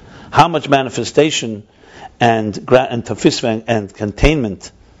happens. How much manifestation and Tfisa and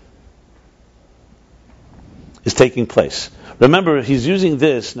containment is taking place. Remember, he's using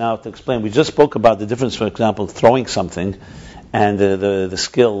this now to explain. We just spoke about the difference, for example, throwing something and the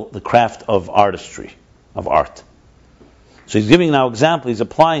skill, the craft of artistry, of art. So he's giving now example. He's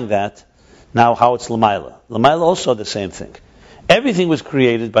applying that now how it's Lamaila. Lamaila also the same thing. Everything was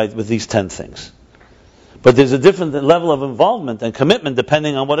created with these 10 things. But there's a different level of involvement and commitment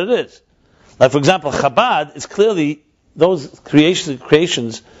depending on what it is. Like, for example, Chabad is clearly those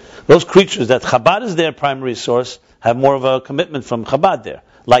creations, those creatures that Chabad is their primary source, have more of a commitment from Chabad there,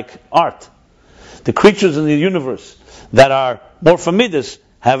 like art. The creatures in the universe that are more from Midas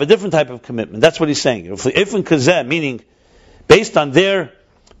have a different type of commitment. That's what he's saying. Ifin Kazeh, meaning based on their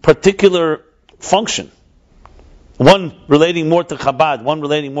particular function. One relating more to Chabad, one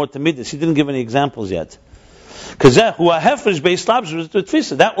relating more to Midas. He didn't give any examples yet. Kazeh, who are hefresh based slabs to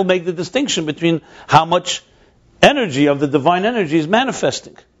Tfisa. That will make the distinction between how much energy of the divine energy is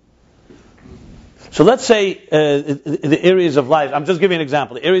manifesting. So let's say the areas of life, I'm just giving an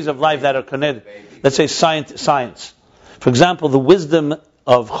example, the areas of life that are connected, let's say science. For example, the wisdom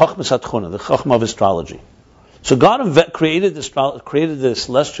of Chochmas HaTchuna, the Chochma of astrology. So God created the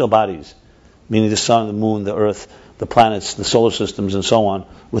celestial bodies, meaning the sun, the moon, the earth, the planets, the solar systems, and so on,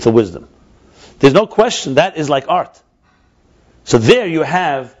 with a wisdom. there's no question that is like art. So there you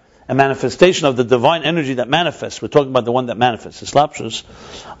have a manifestation of the divine energy that manifests. We're talking about the one that manifests, the slapshus,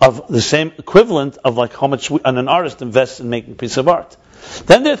 of the same equivalent of like how much an artist invests in making a piece of art.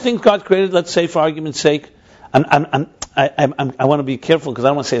 Then there are things God created, let's say for argument's sake, I want to be careful because I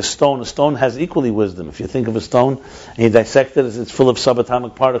don't want to say a stone. A stone has equally wisdom. If you think of a stone and you dissect it, it's full of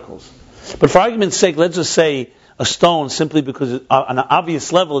subatomic particles. But for argument's sake, let's just say a stone simply because on an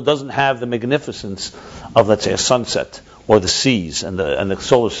obvious level it doesn't have the magnificence of, let's say, a sunset or the seas and the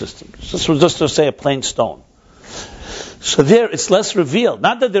solar system. Just to say a plain stone. So there it's less revealed.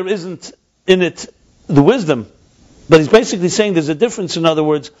 Not that there isn't in it the wisdom, but he's basically saying there's a difference. In other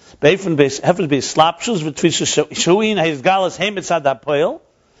words, the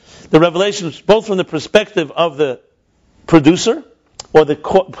revelation is both from the perspective of the producer, or the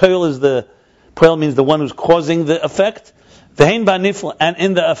poel means the one who's causing the effect, and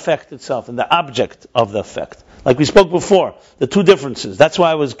in the effect itself, in the object of the effect. Like we spoke before, the two differences. That's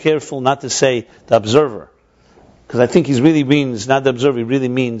why I was careful not to say the observer, because I think he really means not the observer. He really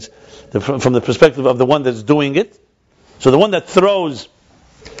means from the perspective of the one that's doing it. So the one that throws,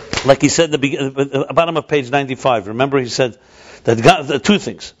 like he said at the bottom of page 95, remember he said that God, two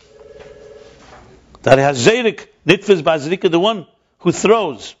things. That he has Zerik, Nitfiz Bazrika, the one who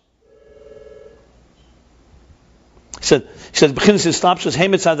throws. He said,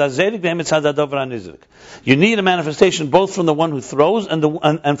 you need a manifestation both from the one who throws and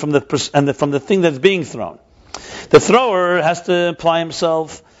from the thing that's being thrown. The thrower has to apply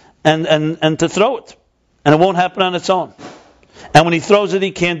himself and to throw it. And it won't happen on its own. And when he throws it,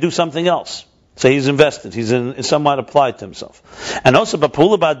 he can't do something else. So he's invested. He's somewhat applied to himself. And also, and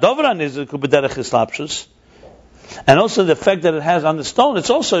also the effect that it has on the stone,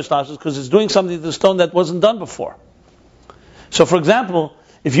 it's also islapshus because it's doing something to the stone that wasn't done before. So, for example,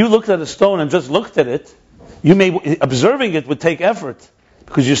 if you looked at a stone and just looked at it, observing it would take effort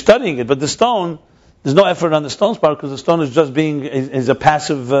because you're studying it. But the stone, there's no effort on the stone's part because the stone is just is a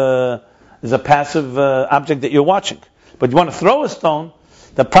passive object that you're watching. But you want to throw a stone,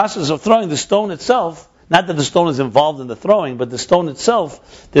 the process of throwing the stone itself, not that the stone is involved in the throwing, but the stone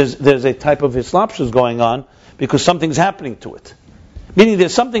itself, there's a type of islapshus going on because something's happening to it. Meaning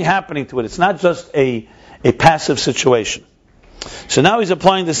there's something happening to it. It's not just a passive situation. So now he's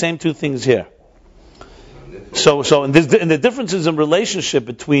applying the same two things here. So and the differences in relationship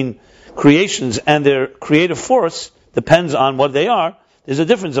between creations and their creative force depends on what they are. There's a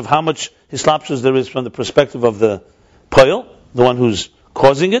difference of how much islapshus there is from the perspective of the poel, the one who's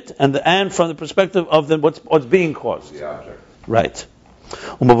causing it, and from the perspective of what's being caused. The object. Right.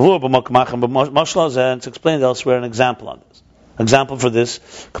 And it's explained elsewhere an example on this. Example for this.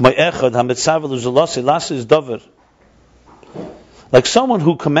 Like someone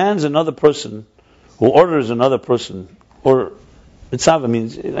who commands another person, who orders another person, or mitzvah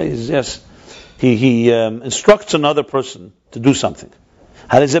means, yes, he instructs another person to do something.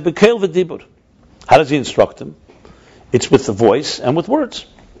 How does he instruct him? It's with the voice and with words.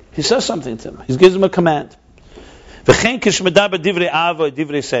 He says something to him. He gives him a command.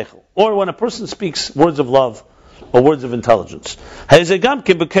 Or when a person speaks words of love or words of intelligence.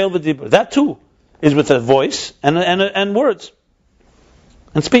 That too is with a voice and words.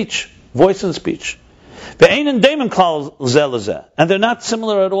 And speech. Voice and speech. And they're not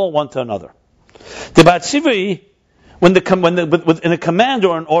similar at all one to another. In a command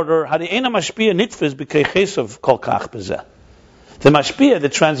or an order, the mashpia, the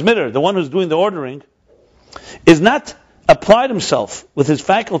transmitter, the one who's doing the ordering, is not applied himself with his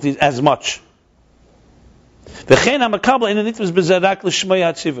faculties as much. And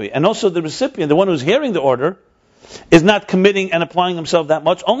also the recipient, the one who's hearing the order, is not committing and applying himself that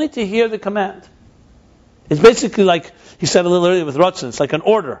much, only to hear the command. It's basically like he said a little earlier with Ratzon, it's like an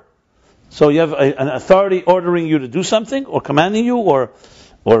order. So you have an authority ordering you to do something, or commanding you, or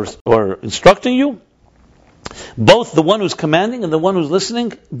instructing you. Both the one who's commanding and the one who's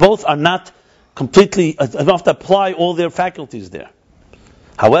listening, both are not completely enough to apply all their faculties there.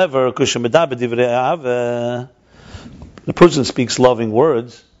 However, the person speaks loving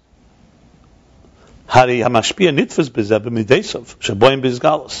words.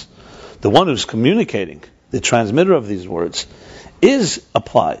 The one who's communicating, the transmitter of these words, is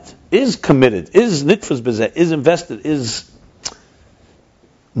applied, is committed, is nitfus bezeh, is invested, is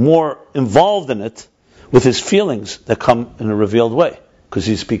more involved in it with his feelings that come in a revealed way, because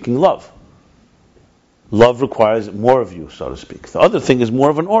he's speaking love. Love requires more of you, so to speak. The other thing is more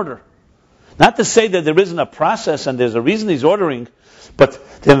of an order. Not to say that there isn't a process and there's a reason he's ordering, but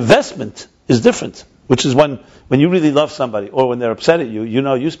the investment is different, which is when you really love somebody, or when they're upset at you,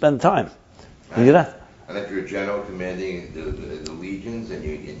 you spend time. And you're not. And if you're a general commanding the legions and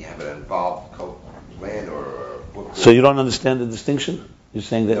you have an involved plan or football. So you don't understand the distinction? You're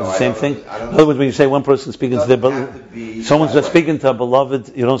saying that No, it's the I same don't- thing? I don't- In other words, when you say one person speaking to their Doesn't have to be beloved, someone's that way. speaking to a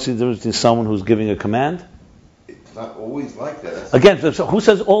beloved, you don't see the difference between someone who's giving a command? It's not always like that. That's Again, so who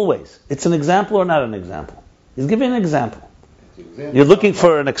says always? It's an example or not an example? He's giving an example. the example. You're looking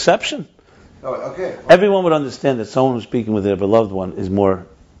for an exception? Oh, okay. Everyone would understand that someone who's speaking with their beloved one is more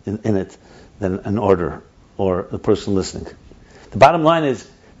in it than an order or the person listening. The bottom line is,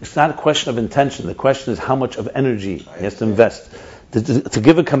 it's not a question of intention. The question is how much of energy he has to invest. To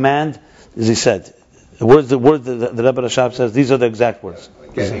give a command, as he said, the word the Rebbe Rashab says, these are the exact words.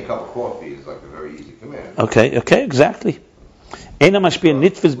 Getting a cup of coffee is like a very easy command. Okay, exactly. Ein hamashpia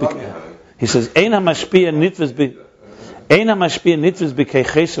nitvis Love you, honey. He says, Ein hamashpia nitvis b'kei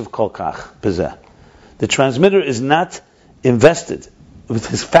chesev kol kach b'zeh. The transmitter is not invested with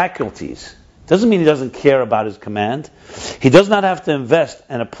his faculties. Doesn't mean he doesn't care about his command. He does not have to invest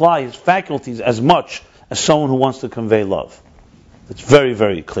and apply his faculties as much as someone who wants to convey love. It's very,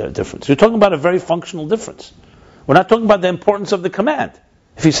 very clear difference. We're talking about a very functional difference. We're not talking about the importance of the command.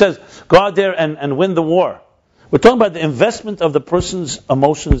 If he says, go out there and win the war, we're talking about the investment of the person's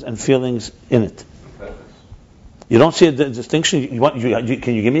emotions and feelings in it. You don't see a distinction?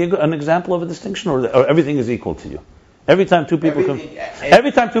 Can you give me an example of a distinction, or everything is equal to you? Every time two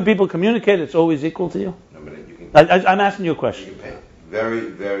people communicate, it's always equal to you? No, but you can, I'm asking you a question. you can very,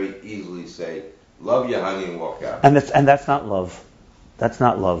 very easily say, love you, honey, and walk out. And that's not love. That's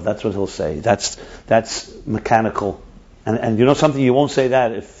not love. That's what he'll say. That's mechanical. And you know something? You won't say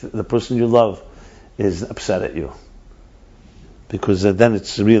that if the person you love is upset at you, because then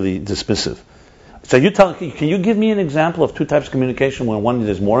it's really dismissive. So can you give me an example of two types of communication where one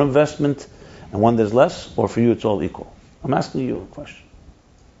there's more investment and one there's less, or for you it's all equal? I'm asking you a question.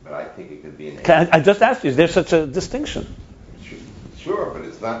 But I think it could be an I just asked you, is there such a distinction? Sure, but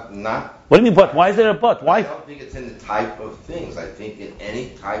it's not. What do you mean but? Why is there a but? I Why? don't think it's in the type of things. I think in any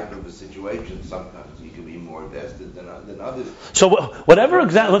type of a situation, sometimes you can be more invested than others. So whatever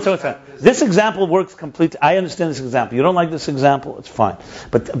example, this example works completely. I understand this example. You don't like this example, it's fine.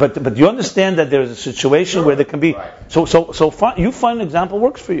 But you understand that there is a situation where there can be. Right. So you find an example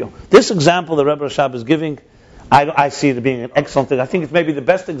works for you. This example the Rebbe Rashab is giving, I see it being an excellent thing. I think it's maybe the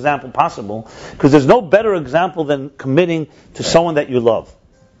best example possible, because there's no better example than committing to someone that you love.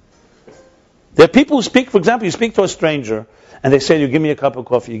 There are people who speak, for example, you speak to a stranger, and they say, you give me a cup of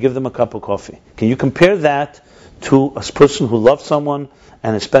coffee, you give them a cup of coffee. Can you compare that to a person who loves someone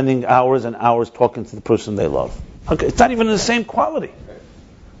and is spending hours and hours talking to the person they love? Okay, it's not even in the same quality.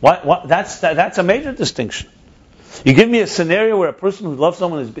 Why, that's a major distinction. You give me a scenario where a person who loves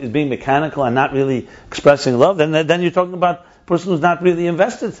someone is being mechanical and not really expressing love, then you're talking about a person who's not really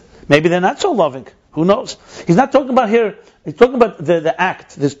invested. Maybe they're not so loving. Who knows? He's not talking about here, he's talking about the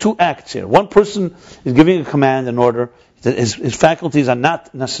act. There's two acts here. One person is giving a command, an order. His faculties are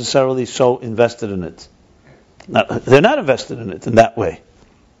not necessarily so invested in it. They're not invested in it in that way.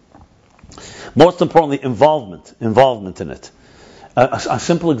 Most importantly, involvement in it. A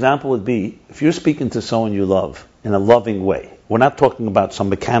simple example would be, if you're speaking to someone you love in a loving way, we're not talking about some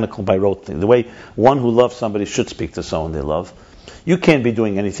mechanical by rote thing, the way one who loves somebody should speak to someone they love. You can't be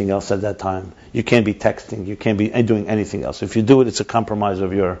doing anything else at that time. You can't be texting. You can't be doing anything else. If you do it, it's a compromise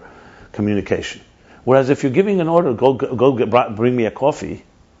of your communication. Whereas if you're giving an order, bring me a coffee,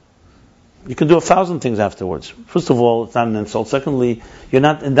 you can do 1,000 things afterwards. First of all, it's not an insult. Secondly, you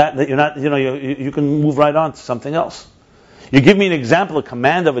can move right on to something else. You give me an example, a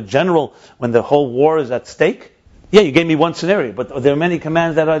command of a general when the whole war is at stake. Yeah, you gave me one scenario, but there are many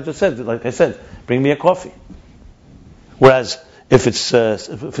commands that I just said. Like I said, bring me a coffee. Whereas if it's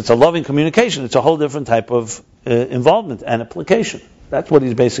a loving communication, it's a whole different type of involvement and application. That's what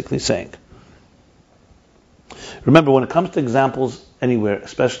he's basically saying. Remember, when it comes to examples anywhere,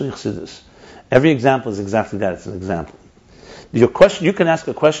 especially in Chassidus, every example is exactly that. It's an example. Your question, you can ask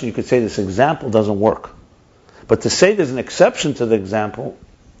a question. You could say this example doesn't work. But to say there's an exception to the example,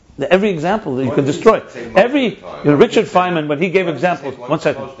 every example that you can destroy. Richard Feynman, when he gave examples, 1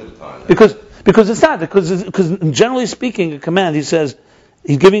 second. Because it's not. Because generally speaking, a command, he says,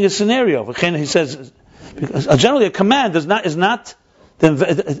 he's giving a scenario. He says, generally a command does not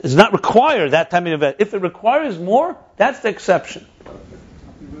require that type of event. If it requires more, that's the exception.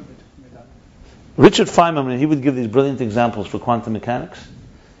 Richard Feynman, when he would give these brilliant examples for quantum mechanics,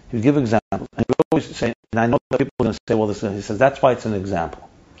 he would give examples. And he would always say, and I know that people are going to say, well, he says, that's why it's an example.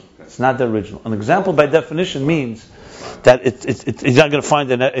 It's not the original. An example, by definition, means that he's not going to find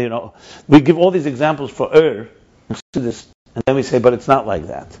we give all these examples for and then we say, but it's not like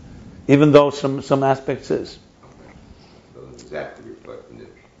that. even though some aspects is. Doesn't exactly reflect the niche.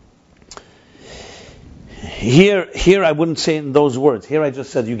 Here I wouldn't say it in those words. Here I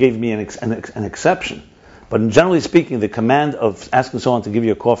just said you gave me an exception. But generally speaking, the command of asking someone to give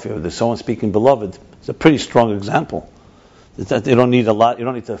you a coffee, or the someone speaking beloved, is a pretty strong example. That you don't need a lot. You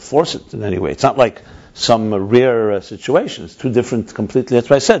don't need to force it in any way. It's not like some rare situation. It's two different completely. That's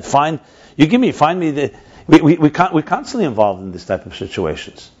what I said. Find me. We're constantly involved in this type of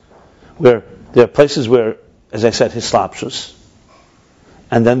situations, where there are places where, as I said, hislapshus,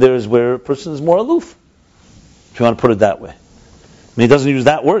 and then there is where a person is more aloof, if you want to put it that way. I mean, he doesn't use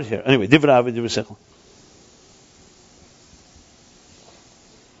that word here. Anyway, divrei Avi, divrei seichel.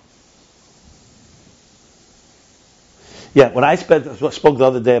 Yeah, when I spoke the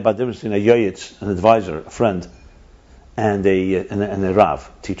other day about the difference between a yoyitz, an advisor, a friend, and a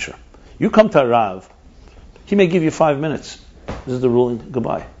Rav, teacher. You come to a Rav, he may give you 5 minutes. This is the ruling,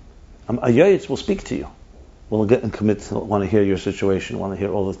 goodbye. A yoyitz will speak to you. Will get and commit, want to hear your situation, want to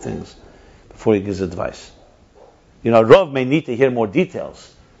hear all the things before he gives advice. You know, a Rav may need to hear more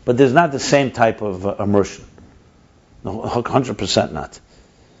details, but there's not the same type of immersion. No, 100% not.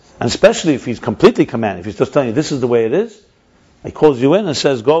 And especially if he's completely commanding, if he's just telling you this is the way it is, he calls you in and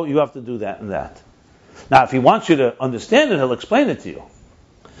says, go, you have to do that and that. Now, if he wants you to understand it, he'll explain it to you.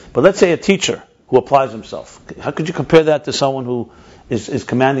 But let's say a teacher who applies himself. How could you compare that to someone who is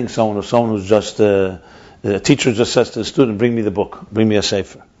commanding someone, or someone who's just, a teacher just says to the student, bring me the book, bring me a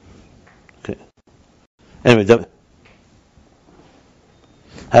sefer. Okay. Anyway,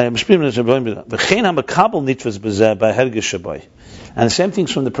 and the same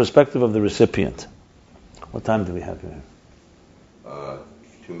thing's from the perspective of the recipient. What time do we have here? 2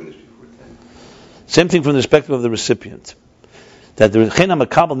 minutes before 10. Same thing from the perspective of the recipient. That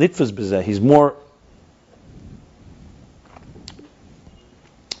the he's more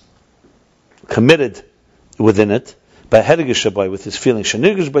committed within it by hergish with his feeling.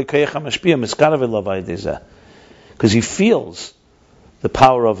 Because he feels the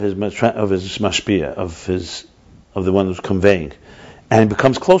power of his mashpia, of the one who's conveying, and he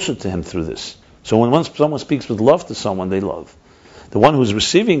becomes closer to him through this. So when someone speaks with love to someone they love, the one who's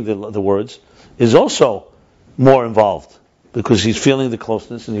receiving the words is also more involved, because he's feeling the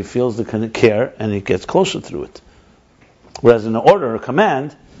closeness and he feels the kind of care, and he gets closer through it. Whereas in an order or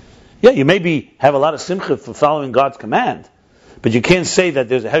command, you maybe have a lot of simcha for following God's command, but you can't say that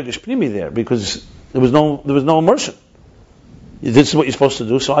there's a hergish primi there, because there was no immersion. This is what you're supposed to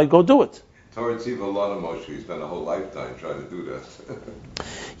do, so I go do it. Torah tzivah a lot of Moshe. He spent a whole lifetime trying to do that.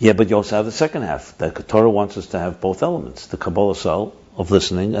 Yeah, but you also have the second half. That Torah wants us to have both elements: the Kabbalah soul of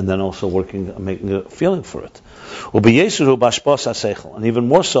listening, and then also making a feeling for it. And even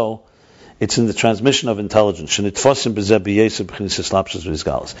more so, it's in the transmission of intelligence.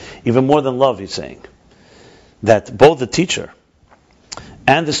 Even more than love, he's saying that both the teacher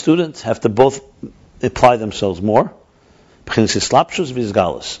and the student have to both apply themselves more.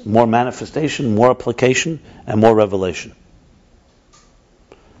 More manifestation, more application, and more revelation.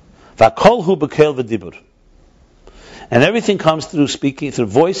 And everything comes through speaking, through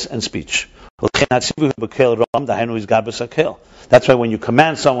voice and speech. That's why when you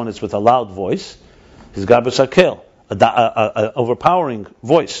command someone, it's with a loud voice. His gabus hakel, an overpowering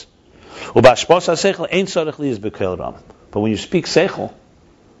voice. But when you speak seichel,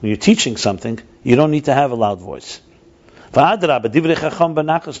 when you're teaching something, you don't need to have a loud voice. On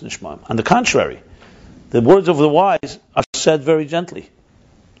the contrary, the words of the wise are said very gently.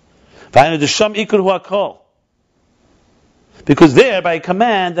 Because there, by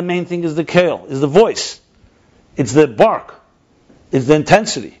command, the main thing is the kale, is the voice. It's the bark. It's the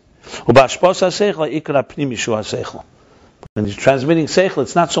intensity. When you're transmitting seichel,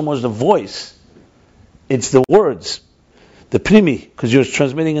 it's not so much the voice, it's the words. The primi, because you're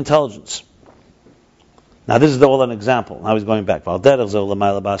transmitting intelligence. Now this is all an example. Now he's going back.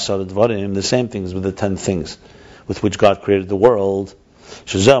 The same things with the 10 things with which God created the world.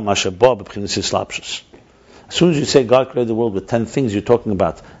 As soon as you say God created the world with 10 things, you're talking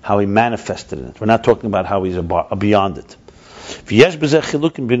about how He manifested in it. We're not talking about how He's beyond it.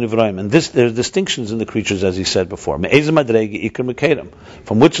 And there's distinctions in the creatures, as he said before.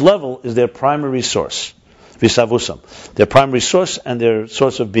 From which level is their primary source? Their primary source and their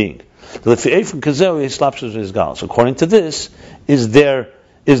source of being. According to this, is the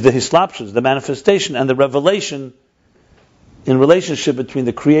hislapshus, the manifestation and the revelation in relationship between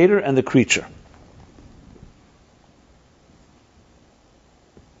the creator and the creature.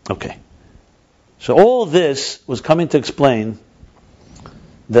 Okay. So all this was coming to explain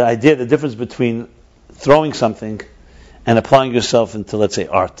the difference between throwing something and applying yourself into, let's say,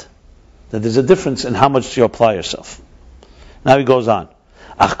 art. that there's a difference in how much you apply yourself. Now he goes on.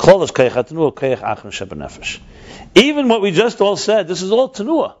 Even what we just all said, this is all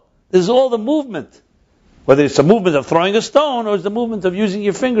tenuah. This is all the movement. Whether it's a movement of throwing a stone or it's the movement of using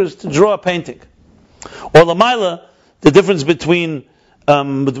your fingers to draw a painting. Or Lamaila, the difference between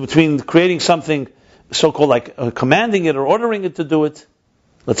creating something so-called like commanding it or ordering it to do it.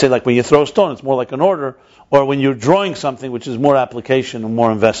 Let's say like when you throw a stone, it's more like an order. Or when you're drawing something, which is more application and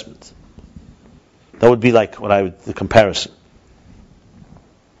more investment. That would be like the comparison.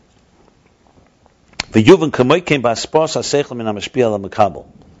 The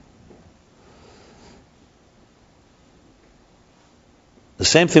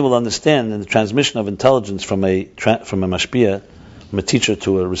same thing we'll understand in the transmission of intelligence from a mashpia, from a teacher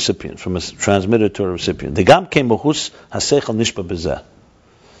to a recipient, from a transmitter to a recipient.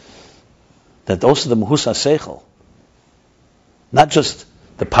 That also the muhus ha-seichel, not just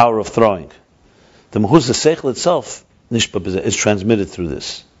the power of throwing, the muhus ha-seichel itself, nishba b'zeh, is transmitted through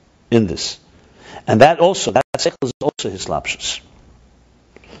this, in this. And that seichel is also his lapshus.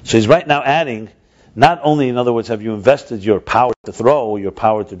 So he's right now adding, not only, in other words, have you invested your power to throw or your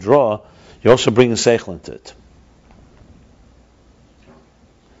power to draw, you're also bringing seichel into it.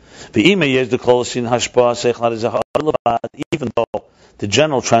 Even though the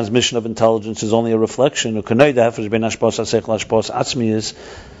general transmission of intelligence is only a reflection, is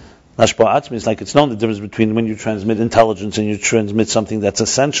like it's known the difference between when you transmit intelligence and you transmit something that's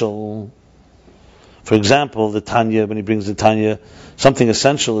essential. For example, the Tanya, when he brings the Tanya, something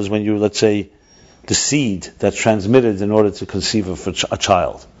essential is when you, let's say, the seed that's transmitted in order to conceive of a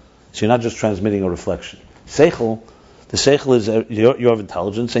child. So you're not just transmitting a reflection. Seichel, the seichel is your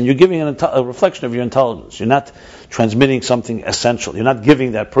intelligence, and you're giving a reflection of your intelligence. You're not transmitting something essential. You're not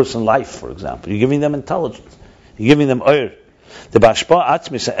giving that person life, for example. You're giving them intelligence. You're giving them oir. The bashpa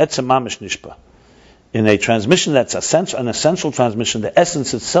atzmi se'etzem mamish nishpa. In a transmission that's essential, an essential transmission, the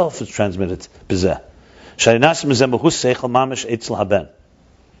essence itself is transmitted. B'zeh. Sharinas mizem behus seichel mamish etzel haben.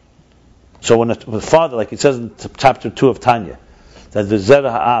 So when the father, like it says in chapter 2 of Tanya, that the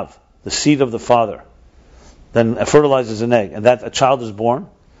zera ha'av, the seed of the father, then fertilizes an egg, and that a child is born,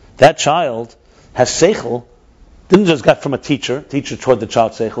 that child has seichel, didn't just get from a teacher toward the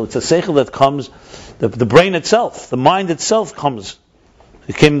child seichel, it's a seichel that comes, the brain itself, the mind itself comes,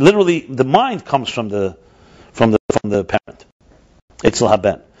 it came literally, the mind comes from the parent. Etzel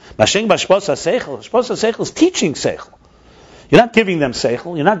haben. Mashing bashpos ha-seichel is teaching seichel. You're not giving them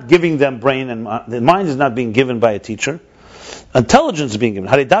seichel, you're not giving them brain, and the mind is not being given by a teacher. Intelligence is being given.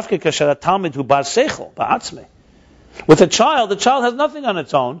 With a child, the child has nothing on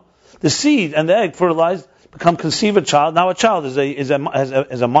its own. The seed and the egg fertilized become conceive a child. Now a child has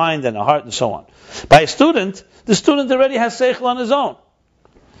a mind and a heart and so on. By a student, the student already has seichel on his own.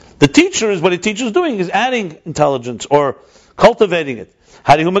 The teacher is what a teacher is doing, is adding intelligence or cultivating it.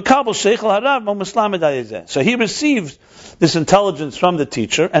 So he receives this intelligence from the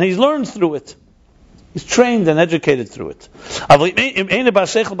teacher and he learns through it. He's trained and educated through it. But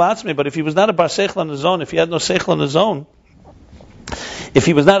if he was not a bar seichel on his own, if he had no seichel on his own, if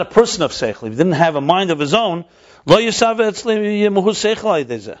he was not a person of seichel, if he didn't have a mind of his own, the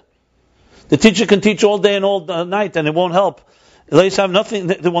teacher can teach all day and all night and it won't help.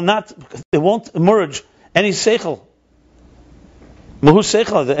 It won't emerge any seichel.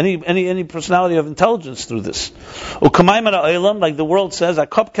 Any personality of intelligence through this. Like the world says,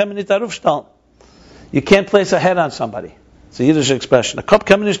 you can't place a head on somebody. It's a Yiddish expression. A kop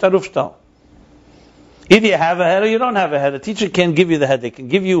kemen nicht arufstal. Either you have a head or you don't have a head. A teacher can't give you the head. They can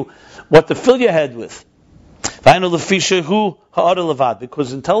give you what to fill your head with.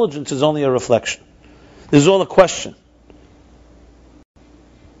 Because intelligence is only a reflection. This is all a question.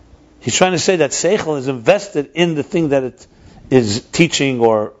 He's trying to say that seichel is invested in the thing that it is teaching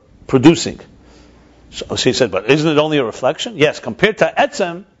or producing. So he said, but isn't it only a reflection? Yes, compared to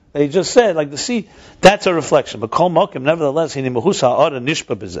etzem, they just said, like the seed, that's a reflection. But kol mokim, nevertheless,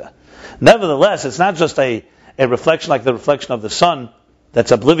 it's not just a reflection like the reflection of the sun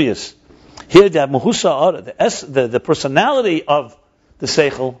that's oblivious. Here, the personality of the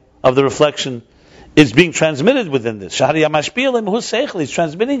seichel, of the reflection, is being transmitted within this. He's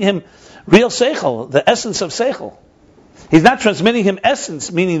transmitting him real seichel, the essence of seichel. He's not transmitting him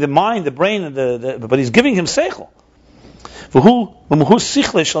essence, meaning the mind, the brain, but he's giving him seichel. And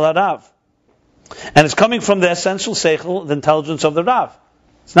it's coming from the essential seichel, the intelligence of the Rav.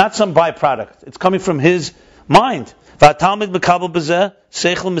 It's not some byproduct. It's coming from his mind. And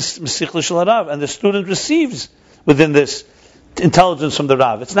the student receives within this intelligence from the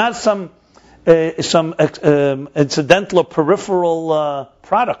Rav. It's not some incidental or peripheral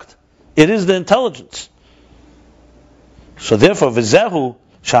product. It is the intelligence. So therefore, v'zehu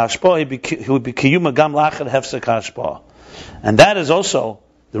shahashpa he would be kiyuma gam lachad hefsek hashpa, and that is also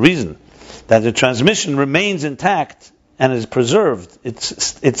the reason that the transmission remains intact and is preserved.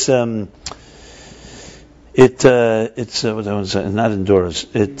 It's not endures.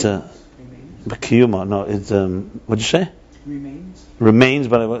 Kiyuma. No, what did you say? Remains,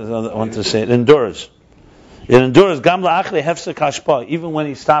 but I want to say it endures. It endures gam la'achre hefsek hashpa, even when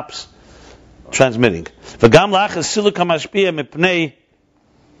he stops transmitting. V'gam la'achre siluk hamashpia mipnei,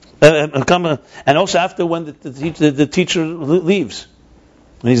 and also after when the teacher leaves,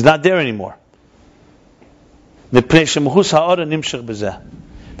 when he's not there anymore. Mipnei shemachus ha'ora nimshach b'zeh,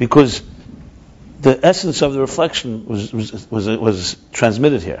 because the essence of the reflection was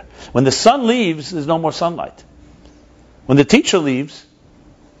transmitted here. When the sun leaves, there's no more sunlight. When the teacher leaves,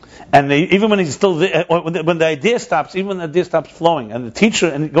 and even when he's still there, when the idea stops, even when the idea stops flowing, and the teacher,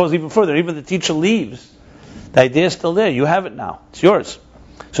 and it goes even further, even the teacher leaves, the idea is still there. You have it now. It's yours.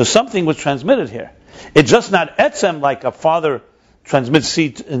 So something was transmitted here. It's just not etzem like a father transmits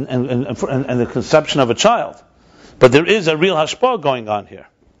seed and the conception of a child, but there is a real hashpah going on here.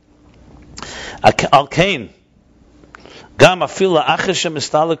 Al kain gam afila acher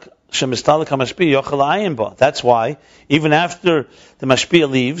shemistalik hamashpia yochel ayin ba. That's why even after the mashpia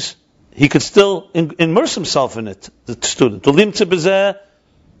leaves, he could still immerse himself in it. The student ulimtze bezeh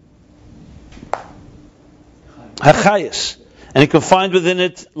hachayis, and he can find within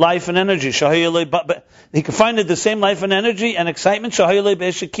it life and energy. He can find it the same life and energy and excitement.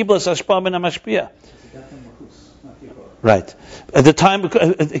 Right. At the time,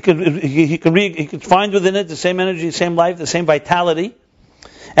 he could find within it the same energy, the same life, the same vitality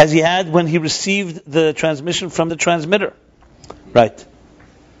as he had when he received the transmission from the transmitter. Right.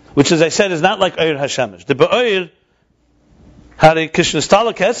 Which, as I said, is not like Oyer Hashemish. The Be'oyer, Hari Krishna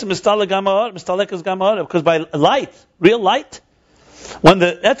Stalak Hes, Mistalak Gamahar, Mistalak is Gamahar, because by light, real light, when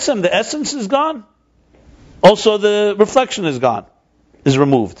the etzem, the essence is gone, also the reflection is gone, is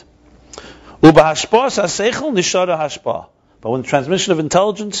removed. But when the transmission of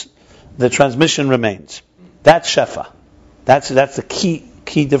intelligence, the transmission remains. That's shefa. That's the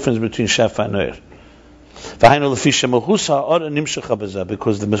key difference between shefa and oir.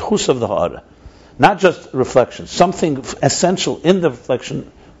 Because the mechus of the ha'ara, not just reflection, something essential in the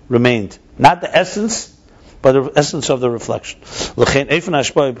reflection remained. Not the essence, but the essence of the reflection. And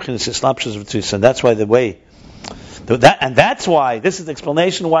that's why the way. And that's why, this is the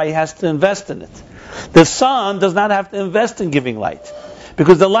explanation why he has to invest in it. The sun does not have to invest in giving light,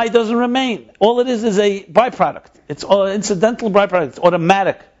 because the light doesn't remain. All it is a byproduct. It's an incidental byproduct. It's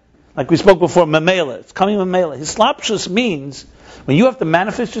automatic. Like we spoke before, mamela. It's coming mamela. Hislapshus means, when you have to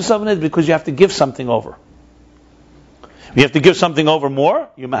manifest yourself in it, because you have to give something over. You have to give something over more,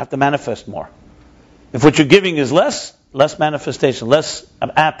 you have to manifest more. If what you're giving is less manifestation, less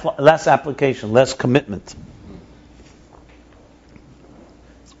application, less commitment.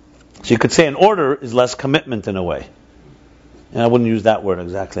 So you could say an order is less commitment in a way. And I wouldn't use that word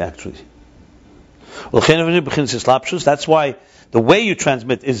exactly, actually. That's why the way you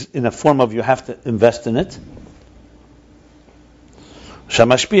transmit is in a form of you have to invest in it. The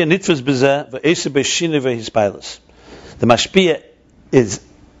mashpia is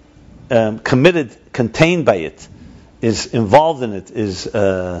committed, contained by it, is involved in it, is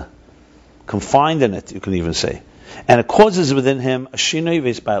confined in it, you can even say. And it causes within him a shinoi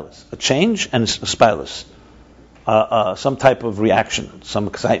ve'spilus, a change and a spilus, some type of reaction, some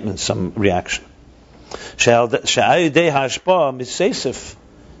excitement, some reaction.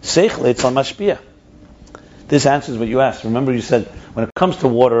 This answers what you asked. Remember, you said when it comes to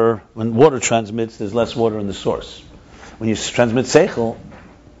water, when water transmits, there's less water in the source. When you transmit seichel,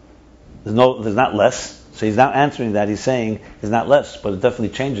 there's not less. So he's not answering that. He's saying there's not less, but it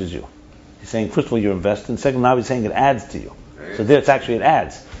definitely changes you. He's saying, first of all, you're investing. Second, now he's saying it adds to you. So there, it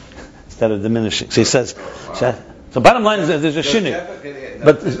adds instead of diminishing. So he says, so bottom line is that there's a shinui.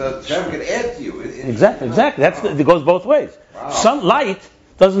 But the shefa can add to you. Exactly. It goes both ways. Wow. Some light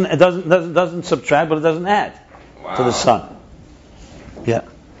doesn't subtract, but it doesn't add to the sun. Yeah.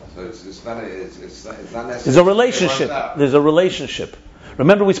 So it's not necessarily. There's a relationship.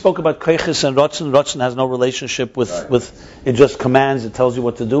 Remember we spoke about koiches and rotzen. Rotzen has no relationship with it just commands, it tells you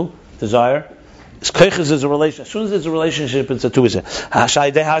what to do, desire. Koiches is a relationship. As soon as there's a relationship, it's a tuiza.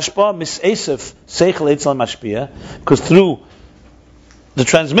 Because through the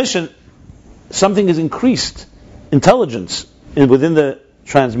transmission, something is increased, intelligence within the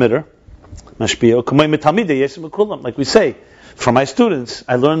transmitter. Like we say, from my students,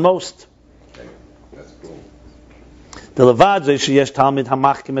 I learn most. That's cool. Besides the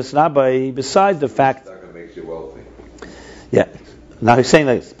fact, It's not going to make you wealthy. yeah. Now he's saying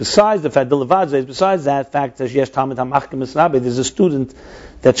like this. Besides the fact, besides that fact, there's a student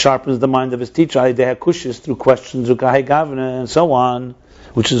that sharpens the mind of his teacher. They have kushis through questions, and so on,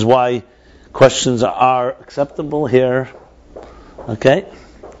 which is why questions are acceptable here. Okay.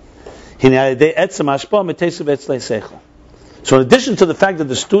 So in addition to the fact that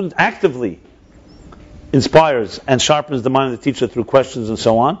the student actively inspires and sharpens the mind of the teacher through questions and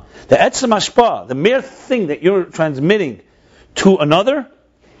so on, the etzem hashpah, the mere thing that you're transmitting to another,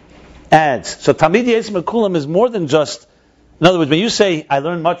 adds. So Talmid Yesem Kulam is more than just, in other words, when you say, I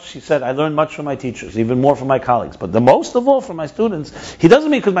learned much, he said, I learned much from my teachers, even more from my colleagues, but the most of all from my students, he doesn't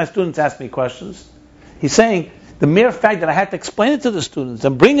mean because my students ask me questions. He's saying, the mere fact that I had to explain it to the students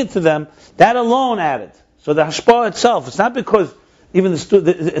and bring it to them, that alone added. So the hashpah itself, it's not because even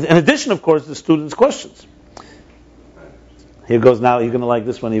in addition, of course, the students' questions. Here goes now, you're going to like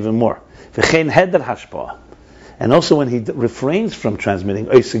this one even more. V'chein heder hashpah. And also when he refrains from transmitting,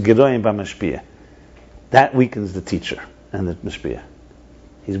 that weakens the teacher and the mashpia.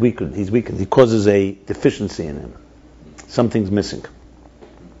 He's weakened. He causes a deficiency in him. Something's missing.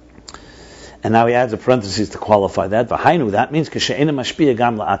 And now he adds a parenthesis to qualify that. That means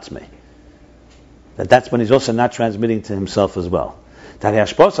that's when he's also not transmitting to himself as well. Then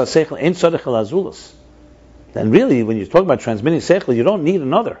really, when you talk about transmitting seichel, you don't need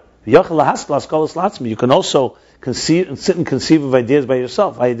another. You can also sit and conceive of ideas by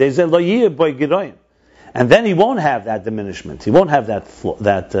yourself. And then he won't have that diminishment. He won't have that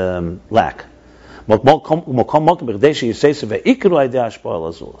lack. But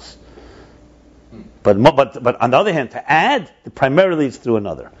on the other hand, to add, primarily it's through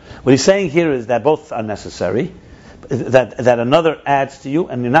another. What he's saying here is that both are necessary. That another adds to you,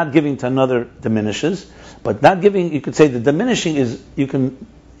 and you're not giving to another diminishes. But not giving, you could say the diminishing is you can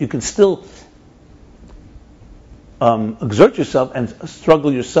still exert yourself and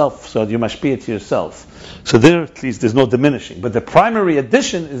struggle yourself, so you must be it to yourself. So there, at least, there's no diminishing. But the primary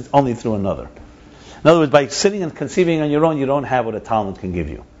addition is only through another. In other words, by sitting and conceiving on your own, you don't have what a talent can give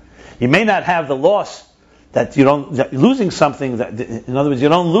you. You may not have the loss that that losing something. In other words, you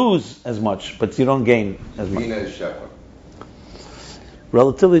don't lose as much, but you don't gain as much. Bina is shefa.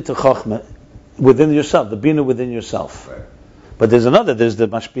 Relatively to chokhmah, within yourself, the bina within yourself. Right. But there's the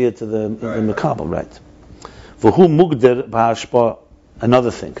mashpiyah to the mekabel, right? V'hu mugder b'hashpah,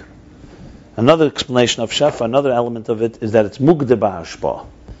 another thing. Another explanation of shefa, another element of it, is that it's mugder b'hashpah.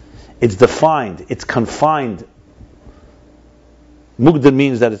 It's defined, it's confined. Mugder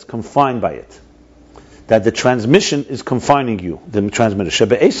means that it's confined by it. That the transmission is confining you, the transmitter.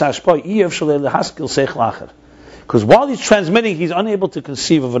 Because while he's transmitting, he's unable to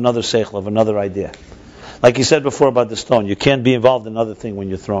conceive of another seichel, of another idea. Like he said before about the stone, you can't be involved in another thing when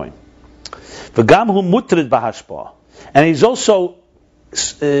you're throwing. And he's also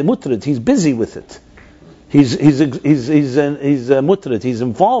mutrid, he's busy with it. He's mutrid, he's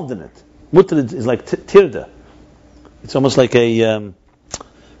involved in it. Mutrid is like tirda. It's almost like a, I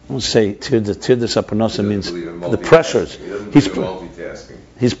won't say tirda saparnosa means the pressures.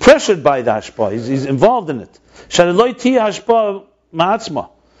 He's pressured by the hashpah. He's involved in it.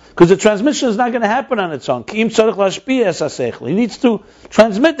 Because the transmission is not going to happen on its own. He needs to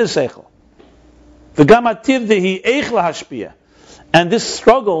transmit the seichel. And this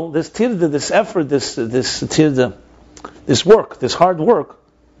struggle, this tirda, this effort, this tirda, this work, this hard work,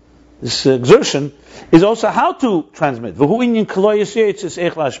 this exertion, is also how to transmit. That's the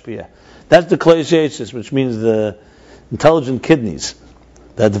kloyes, which means the intelligent kidneys,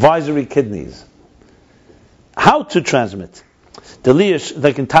 the advisory kidneys. How to transmit. The liyash,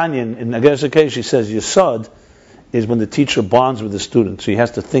 like in Tanya, in Ageres HaKeish, she says Yesod is when the teacher bonds with the student. So he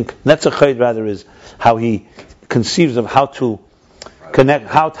has to think. Netzach rather is how he conceives of how to connect,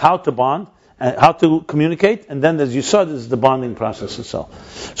 how to bond, and how to communicate. And then there's Yesod is the bonding process itself.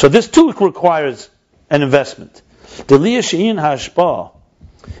 So this too requires an investment. The liyash in hashpah,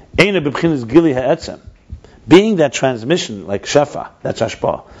 eina b'bchinas gili ha'etzem, being that transmission like shefa, that's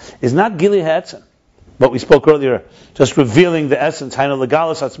hashpah, is not gili ha'etzem. What we spoke earlier, just revealing the essence,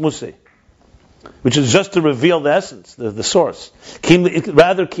 which is just to reveal the essence, the source.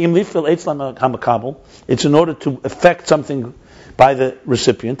 Rather, it's in order to affect something by the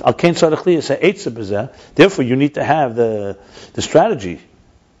recipient. Therefore, you need to have the strategy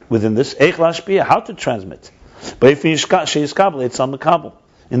within this, how to transmit. In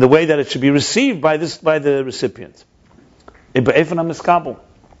the way that it should be received by the recipient.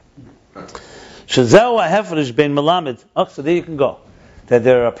 So there you can go. That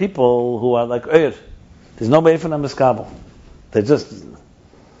there are people who are like Eir, There's no Be'efen HaMiskabel. They're just,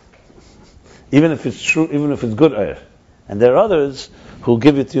 even if it's true, even if it's good Eir. And there are others who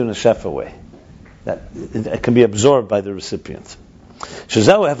give it to you in a shefa way. That it can be absorbed by the recipient.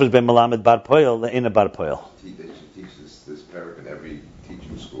 Shazahu Hefesh Ben Melamed Bar Poel Le'ena Bar Poel. They should teach this parak in every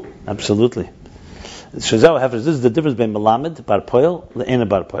teaching school. Absolutely. Shazahu Hefesh, this is the difference between Melamed Bar Poel Le'ena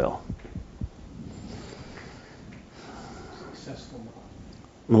Bar Poel.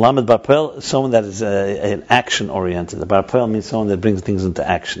 Melamed Bar Poel is someone that is an action-oriented. The Bar Poel means someone that brings things into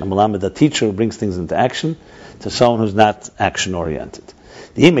action. A Melamed, a teacher who brings things into action, to someone who's not action-oriented.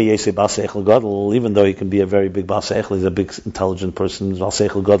 The Ime Yesei Bal Seichel Gadol, even though he can be a very big Bal Seichel, he's a big intelligent person, Bal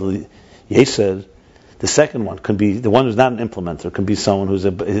Seichel Gadol Yesei, the second one can be, the one who's not an implementer, can be someone who's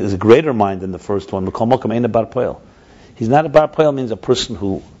is a greater mind than the first one. Mekal Mokum Ein a Bar Poel. He's not a Bar Poel, means a person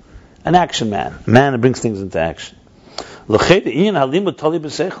who, an action man, a man who brings things into action. He's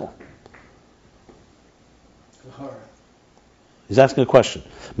asking a question.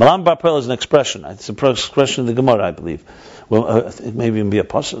 Malam Bar Poel is an expression. It's an expression of the Gemara, I believe. Well, it may even be a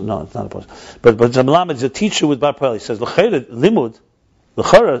pasuk. No, it's not a pasuk. But Malam is a teacher with Bar Poel. He says, Limud,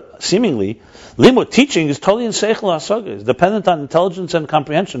 seemingly, Limud, teaching is totally in Seichel HaSaga. It's dependent on intelligence and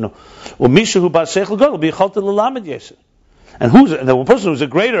comprehension. And the person who's a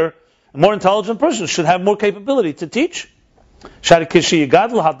greater, more intelligent person should have more capability to teach. Like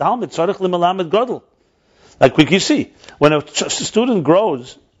we can see, when a student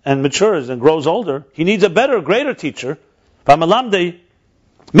grows and matures and grows older, he needs a better, greater teacher. The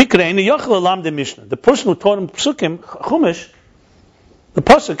person who taught him Psukim, Chumash, the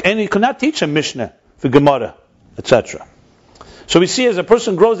Pasuk, and he could not teach him Mishnah, the Gemara, etc. So we see as a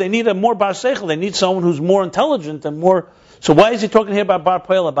person grows, they need a more Bar Seichel, they need someone who's more intelligent and more. So why is he talking here about Bar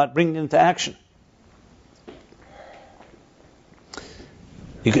Poel, about bringing it into action?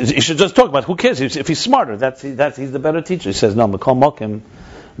 He should just talk about, who cares? If he's smarter, he's the better teacher. He says, no, Mekal Mokim,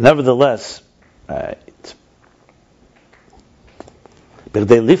 nevertheless, right. In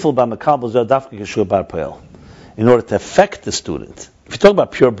order to affect the student. If you talk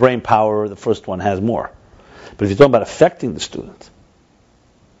about pure brain power, the first one has more. But if you talk about affecting the student,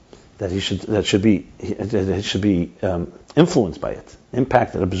 that he should be influenced by it,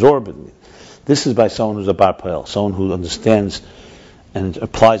 impacted, absorbed. This is by someone who's a Bar Poel, someone who understands and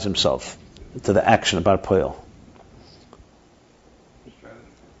applies himself to the action of Bar Poel.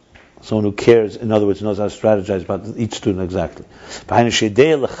 Someone who cares, in other words, knows how to strategize about each student exactly.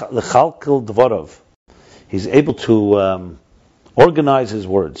 He's able to organize his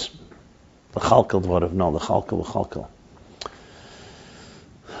words. L'chalkel dvarav, no, l'chalkel. L'chalkel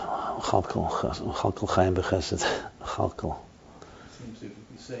chayim b'chesed. L'chalkel. Seems to be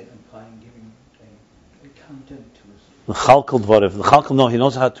implying giving a content to us. L'chalkel dvarav. L'chalkel, no, he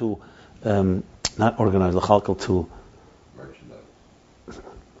knows how to not organize. L'chalkel to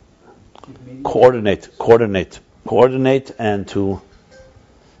coordinate and to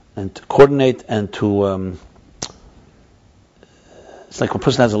it's like when a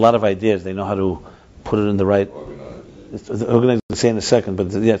person has a lot of ideas, they know how to put it in the right. Organize, I'll say in a second,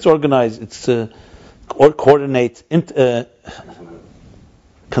 but yeah, it's organized. It's coordinate,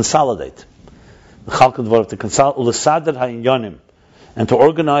 consolidate. To consolidate, and to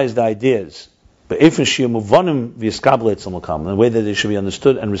organize the ideas. In a way that they should be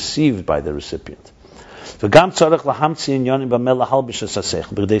understood and received by the recipient. And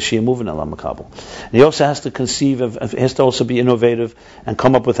he also has to conceive of, he has to also be innovative and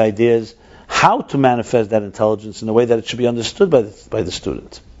come up with ideas how to manifest that intelligence in a way that it should be understood by the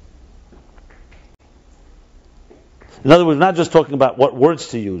student. In other words, not just talking about what words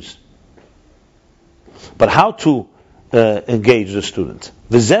to use, but how to engage the student.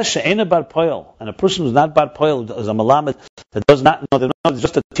 And a person who's not Bar Poel, is a Melamed, that does not know, they're not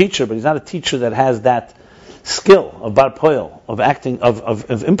just a teacher, but he's not a teacher that has that skill of Bar Poel, of acting,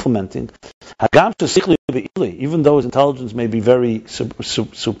 of implementing. Even though his intelligence may be very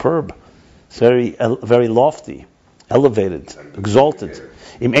superb, very lofty, elevated, exalted.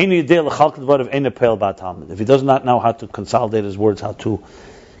 If he does not know how to consolidate his words, how to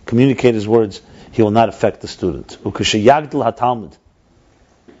communicate his words, he will not affect the student. And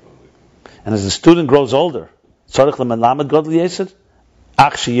as the student grows older,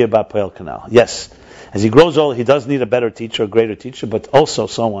 yes, as he grows older, he does need a better teacher, a greater teacher, but also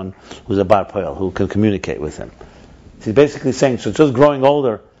someone who's a Bar Poel, who can communicate with him. He's basically saying, so just growing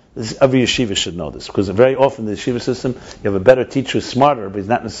older, every yeshiva should know this, because very often in the yeshiva system, you have a better teacher who's smarter, but he's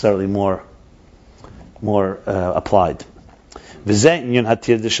not necessarily more applied. And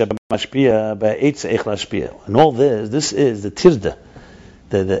all this is the tirda,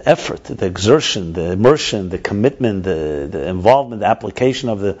 the effort, the exertion, the immersion, the commitment, the involvement, the application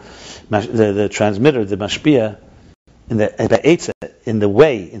of the transmitter, the mashpia, in the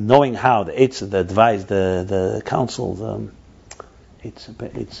way, in knowing how, the eitzah, the advice, the counsel, the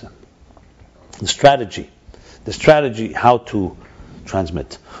strategy how to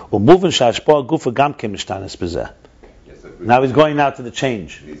transmit. Now he's going now to the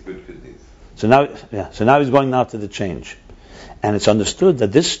change. So now he's going now to the change. And it's understood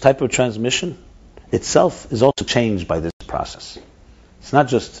that this type of transmission itself is also changed by this process. It's not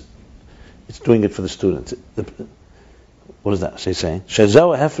just, it's doing it for the students. What is that saying? Because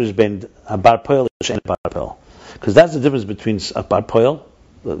that's the difference between a bar poel,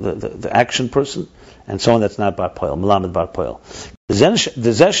 the action person, and someone that's not bar poel, melamed bar poel.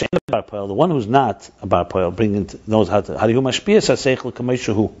 The one who's not a bar poel knows how to mashpia saseichel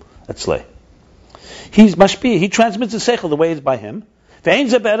k'meishahu etzlei. He's mashpia. He transmits the seichel the way it's by him.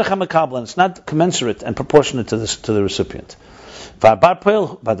 And it's not commensurate and proportionate to the recipient. But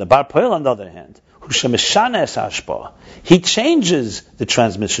the bar poel, on the other hand, he changes the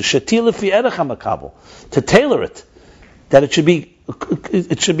transmission to tailor it, that it should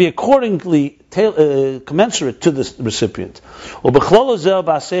be accordingly commensurate to the recipient.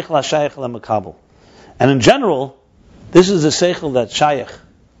 And in general, this is a seichel that shayach.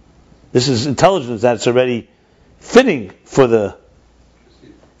 This is intelligence that's already fitting for the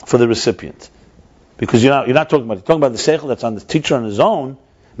recipient, because you're not talking about the seichel that's on the teacher on his own.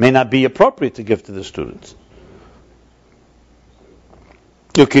 May not be appropriate to give to the students.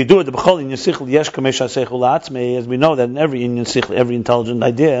 As we know that in every inyan sichel, every intelligent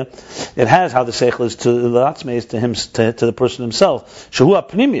idea, it has how the seichel is to him, to the person himself. Shehu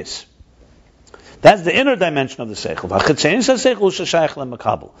apnimius. That's the inner dimension of the seichel.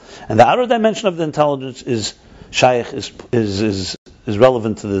 And the outer dimension of the intelligence is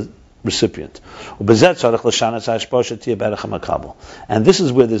relevant to the recipient. And this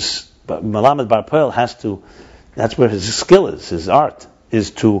is where this Melamed Bar Poel that's where his skill is, his art, is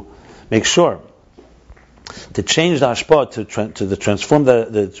to make sure to change the hashpah, to transform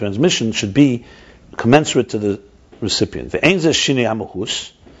the transmission should be commensurate to the recipient. It's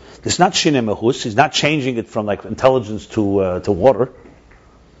not shinei mahus, he's not changing it from like intelligence to water.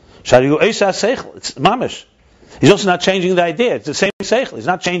 It's mamish. He's also not changing the idea. It's the same seichel. He's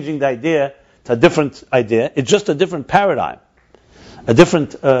not changing the idea to a different idea. It's just a different paradigm, a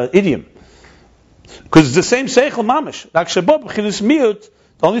different idiom. Because it's the same seichel mamish.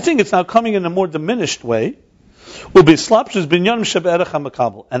 The only thing, it's now coming in a more diminished way, and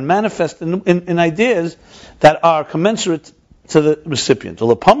manifest in ideas that are commensurate to the recipient.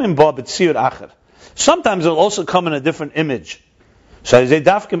 Sometimes it'll also come in a different image. Because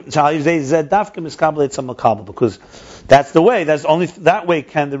that's the way, that's only that way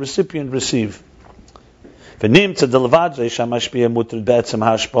can the recipient receive. So we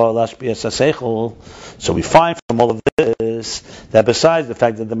find from all of this that besides the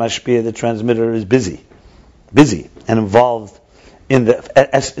fact that the mashpia, the transmitter, is busy and involved in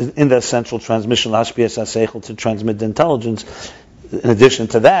the essential transmission to transmit the intelligence, in addition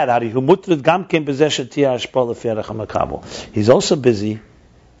to that, he's also busy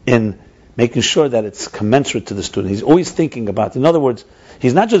in making sure that it's commensurate to the student. He's always thinking about, in other words,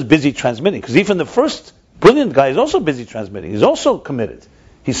 he's not just busy transmitting, because even the first brilliant guy is also busy transmitting. He's also committed.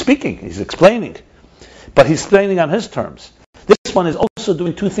 He's speaking, he's explaining, but he's explaining on his terms. This one is also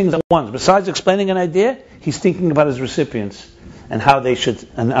doing two things at once. Besides explaining an idea, he's thinking about his recipients and how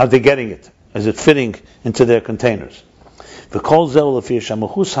they're getting it. Is it fitting into their containers? And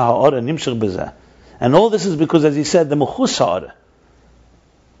all this is because, as he said, the mechus ha'ara.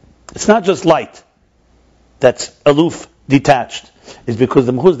 It's not just light that's aloof, detached. It's because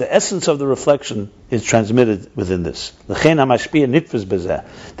the essence of the reflection is transmitted within this.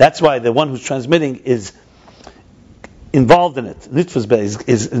 That's why the one who's transmitting is involved in it.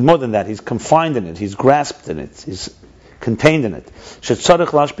 Is more than that. He's confined in it. He's grasped in it. He's contained in it.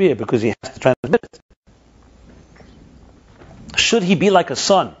 Because he has to transmit it. Should he be like a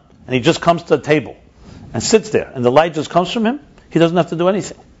sun, and he just comes to the table and sits there, and the light just comes from him, he doesn't have to do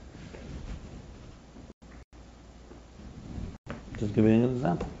anything. Just give you an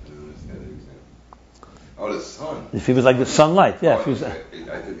example. Oh, the sun. If he was like the sunlight, yeah. I thought you said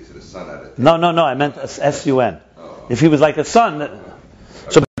the sun out of No, I meant S-U-N. Oh. If he was like a sun,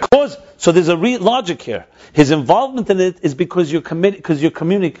 so there's a logic here. His involvement in it is because you're committed, because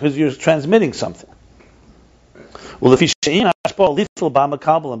you're transmitting something. Well, if he's and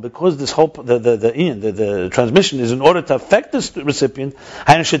because this hope, the transmission is in order to affect this recipient,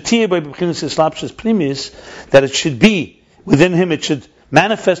 that it should be within him, it should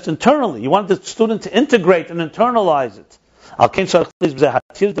manifest internally. You want the student to integrate and internalize it.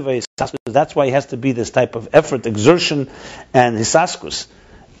 That's why he has to be this type of effort, exertion, and hisaskus,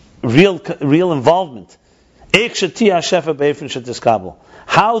 real involvement. How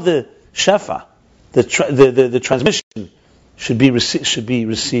the shefa, the transmission, should be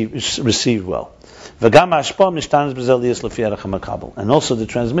received well. And also the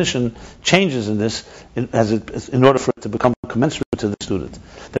transmission changes in this in order for it to become commensurate to the student.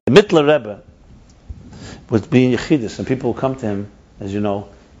 The Mittler Rebbe was being Yechidus, and people will come to him, as you know,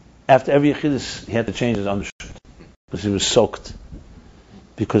 after every Yechidus he had to change his undershirt because he was soaked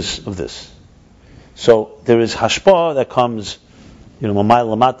because of this. So there is hashpah that comes, mamay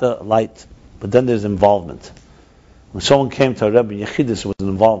lamata, light, but then there's involvement. When someone came to a Rebbe Yechidus, it was an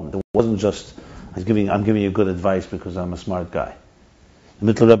involvement. It wasn't just I'm giving you good advice because I'm a smart guy.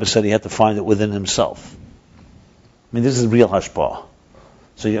 The Mittler Rebbe said he had to find it within himself. I mean, this is real hashpah.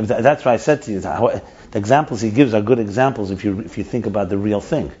 So that's why I said to you, the examples he gives are good examples if you think about the real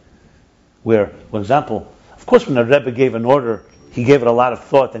thing. Where, for example, of course when the Rebbe gave an order, he gave it a lot of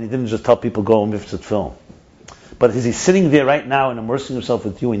thought, and he didn't just tell people go and miftzat film. But is he sitting there right now and immersing himself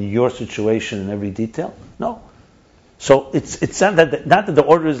with you in your situation in every detail? No. So it's not that the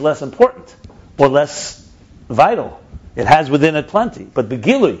order is less important or less vital. It has within it plenty. But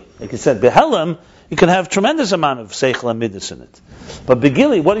begilui, like you said, behelim, you can have tremendous amount of seichel and midas in it. But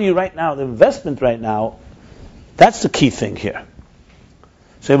begili, what are you right now? The investment right now, that's the key thing here.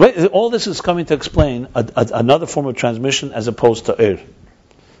 So all this is coming to explain another form of transmission as opposed to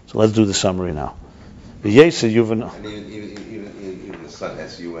So let's do the summary now. And even the sun,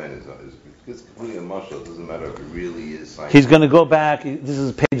 S-U-N, is completely emotional. It doesn't matter if it really is science. He's going to go back. This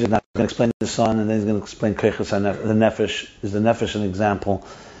is pages now. He's going to explain the sun, and then he's going to explain Keiches the Nefesh. Is the Nefesh an example?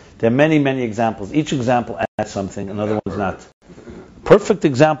 There are many, many examples. Each example adds something, another one's not. Perfect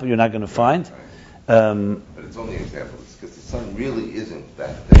example you're not going to find. But it's only an example. It's because the sun really isn't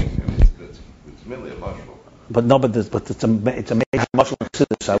that thing. I mean, it's merely a mushroom. But it's a major mushroom,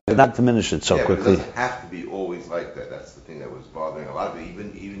 so I would not diminish it so quickly. But it doesn't have to be always like that. That's the thing that was bothering a lot of people.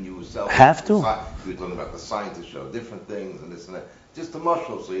 Even you yourself. Have to? You were talking about the scientists show different things and this and that. Just a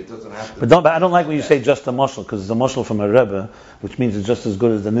mushroom, so it doesn't have to. But I don't like when you say just a mushroom, because it's a mushroom from a Rebbe, which means it's just as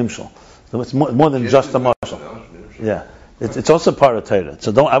good as the nimshal. So it's more than just a mushroom. Yeah. It's also part of Torah.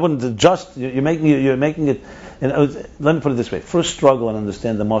 So I wouldn't just, you're making it, let me put it this way. First struggle and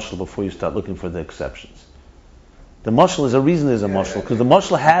understand the mashal before you start looking for the exceptions. The mashal is a reason there's a mashal, because the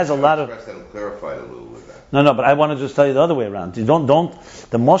mashal has a lot of... Clarified a little with that. No, but I want to just tell you the other way around. The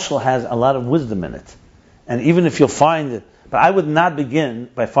mashal has a lot of wisdom in it. And even if you'll find it, but I would not begin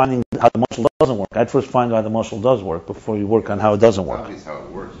by finding how the mashal doesn't work. I'd first find how the mashal does work before you work on how it doesn't work. Obviously how it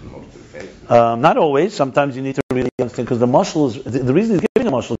works in most of the cases. Not always. Sometimes you need to really understand, because the mashal is the reason he's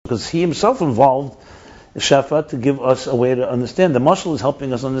giving a mashal is because he himself involved Shefa to give us a way to understand. The mashal is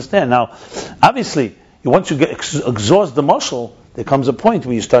helping us understand. Now, obviously, once you exhaust the mashal, there comes a point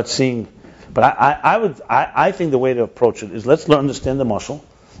where you start seeing. But I think the way to approach it is let's understand the mashal.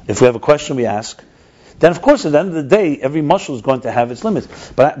 If we have a question, we ask. Then, of course, at the end of the day, every mashal is going to have its limits.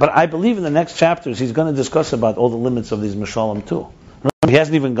 But I believe in the next chapters he's going to discuss about all the limits of these mashalim too. Remember, he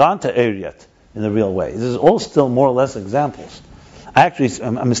hasn't even gone to yet in the real way. This is all still more or less examples.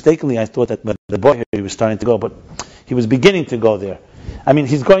 Mistakenly, I thought that the boy here he was starting to go, but he was beginning to go there. I mean,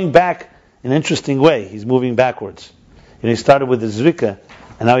 he's going back in an interesting way. He's moving backwards. He started with the zrika,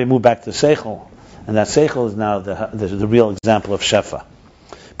 and now he moved back to seichel, and that seichel is now the real example of shefa.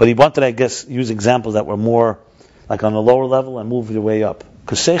 But he wanted, I guess, use examples that were more like on the lower level and move your way up.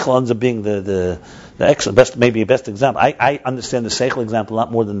 Because seichel ends up being the excellent, best example. I understand the seichel example a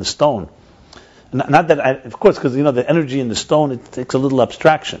lot more than the stone. Not that of course, because the energy in the stone, it takes a little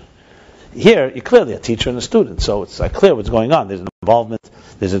abstraction. Here, you're clearly a teacher and a student, so it's clear what's going on. There's an involvement,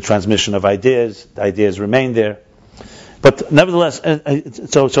 there's a transmission of ideas, the ideas remain there. But nevertheless,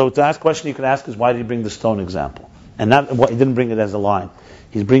 so to ask a question you could ask is, why did he bring the stone example? And not he didn't bring it as a line.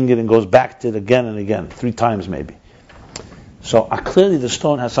 He's bringing it and goes back to it again and again, 3 times maybe. So clearly the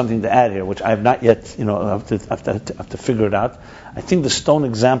stone has something to add here, which I have not yet, have to figure it out. I think the stone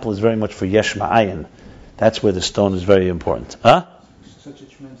example is very much for Yesh Ma'ayin. That's where the stone is very important. Huh? Such a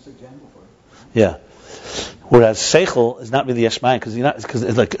tremendous example for it. Yeah. Whereas Seichel is not really Yesh Ma'ayin, because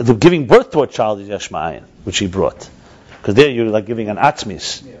it's like the giving birth to a child is Yesh Ma'ayin, which he brought. Because there you're like giving an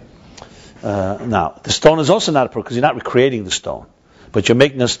atzmis. Yeah. Now, the stone is also not a because you're not recreating the stone. But you're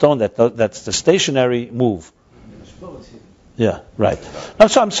making a stone that's the stationary move. Yeah, right. No,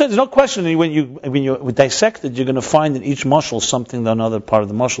 so I'm saying there's no question when you dissect it, you're going to find in each mushal something that another part of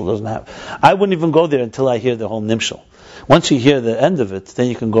the mushal doesn't have. I wouldn't even go there until I hear the whole nimshal. Once you hear the end of it, then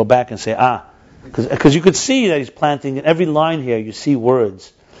you can go back and say, because you could see that he's planting in every line here. You see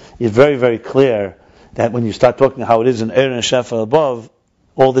words. It's very, very clear that when you start talking how it is in Eir and Shefa above,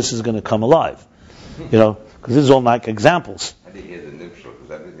 all this is going to come alive. Because this is all like examples. I didn't hear the nimshal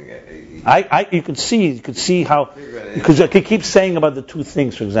because everything. You could see how, because I could keep saying about the two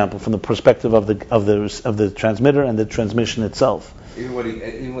things, for example, from the perspective of the transmitter and the transmission itself. Even what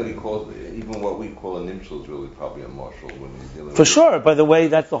we call a nimshal is really probably a marshal when we're dealing. For sure. By the way,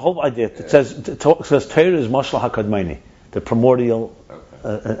 that's the whole idea. It says Torah is mashal hakadmaini, the primordial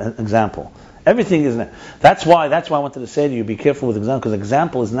example. Everything is. That's why I wanted to say to you, be careful with example, because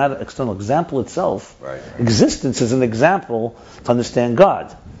example is not an external. Example itself, existence is an example to understand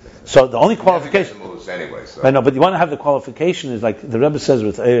God. So the only qualification. Anyway, so. I know, but you want to have the qualification is like the Rebbe says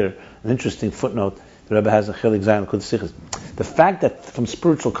with Eir, an interesting footnote. The Rebbe has a Chelik Zayin Kud Sichos. The fact that from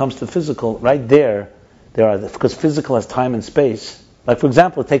spiritual comes to physical, right there are because physical has time and space. Like for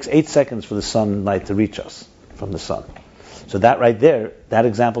example, it takes 8 seconds for the sunlight to reach us from the sun. So that right there, that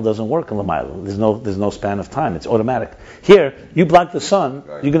example doesn't work in Lamaila. There's no span of time. It's automatic. Here, you block the sun,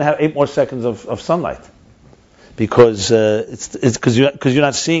 you're going to have 8 more seconds of sunlight. Because it's because you're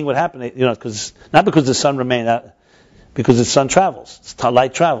not seeing what happened. Not because the sun remained out, because the sun travels.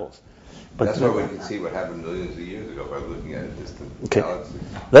 Light travels. But that's why we can see what happened millions of years ago by looking at a distant galaxy.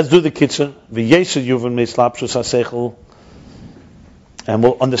 Let's do the kitzur. V'yesud yuvan mislapshus haseichel, and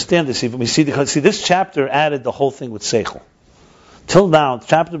we'll understand this even. We see this chapter added the whole thing with seichel. Till now, the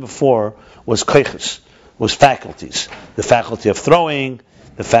chapter before was koiches, was faculties. The faculty of throwing,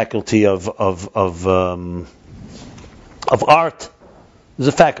 the faculty of art. There's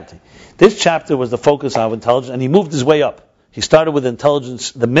a faculty. This chapter was the focus of intelligence, and he moved his way up. He started with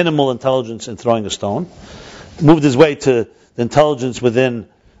intelligence, the minimal intelligence in throwing a stone, moved his way to the intelligence within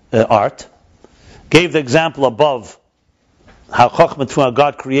art, gave the example above how Chochmah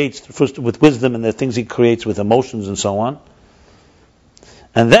God creates first with wisdom and the things he creates with emotions and so on,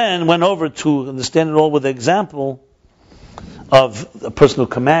 and then went over to understand it all with the example of a person who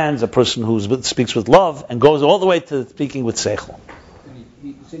commands, a person who speaks with love, and goes all the way to speaking with seichel.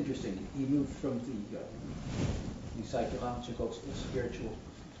 It's interesting. He moved from the psychological, spiritual,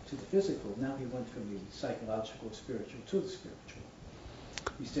 to the physical. Now he went from the psychological, spiritual to the spiritual.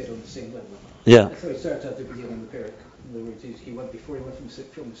 He stayed on the same level. Yeah. That's how he starts at the beginning of the parak. In other words, he went from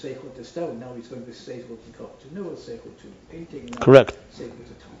seichel to stone. Now he's going to seichel to Noah, seichel to painting. Now correct. Seichel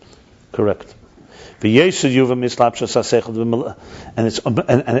to tone. Correct.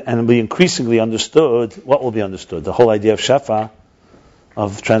 And we increasingly understood what will be understood. The whole idea of shefa,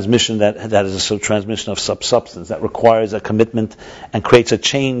 of transmission that is a transmission of substance that requires a commitment and creates a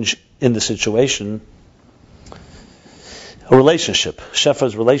change in the situation. A relationship,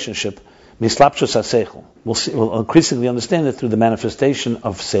 shefa's relationship, mislapshus haseichel. We'll increasingly understand it through the manifestation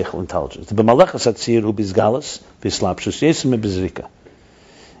of seichel intelligence. The b'malachas hatzir hu bizgalas v'slapshus yesim bezrika.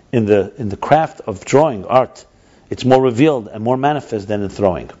 In the craft of drawing, art, it's more revealed and more manifest than in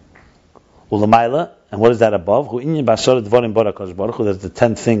throwing. Ulamaila, and what is that above? That's the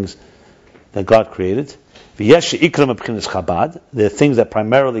 10 things that God created. There are things that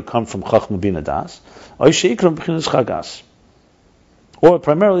primarily come from Chachma Bina Das, or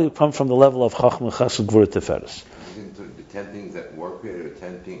primarily come from the level of Chachma Chesed Gvura Tiferes. The 10 things that were created, or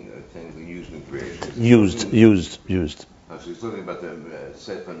 10 things used in creation? Used. So he's talking about the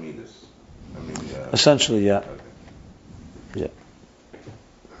Sefer Midas. Essentially, yeah. Okay. Yeah.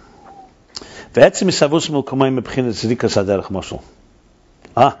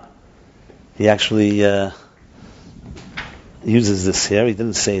 He actually uses this here. He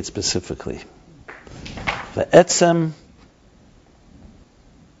didn't say it specifically. The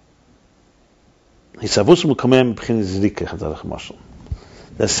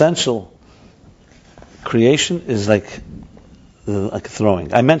essential creation is like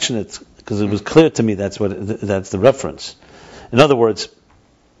throwing. I mentioned it because it was clear to me that's the reference. In other words,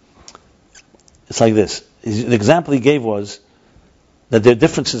 it's like this. The example he gave was that there are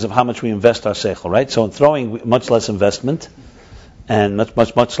differences of how much we invest our seichel, right? So in throwing, much less investment and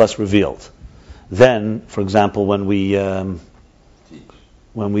much less revealed. Then, for example, when we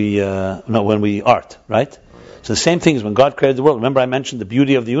art, right? So the same thing is when God created the world. Remember I mentioned the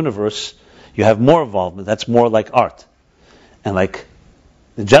beauty of the universe. You have more involvement. That's more like art. And like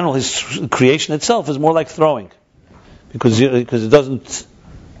the general, his creation itself is more like throwing. Because it doesn't...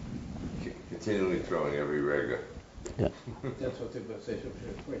 Continually throwing every rega. Yeah. That's what the Seichel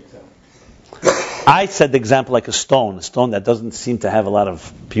breaks down. I said the example like a stone that doesn't seem to have a lot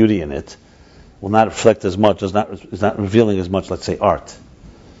of beauty in it, will not reflect as much, is not revealing as much, let's say, art.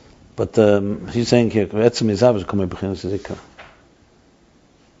 But he's saying here,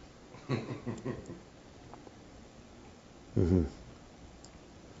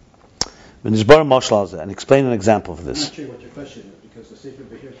 and explain an example of this. I'm not sure what your question is, because the Sefer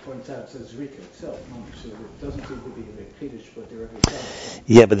Behir points out, says Rika itself, so it doesn't seem to be a Kiddush, but they're every time.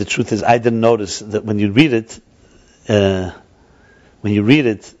 Yeah, but the truth is, I didn't notice that when you read it the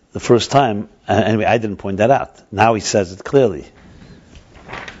first time, anyway, I didn't point that out. Now he says it clearly.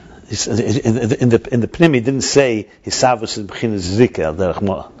 In the Pnim, he didn't say Hisavus is B'chinas Rika al derech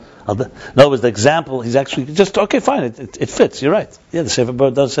Mo'ah. No, it was the example. He's actually just okay, fine. It fits. You're right. Yeah, the Sefer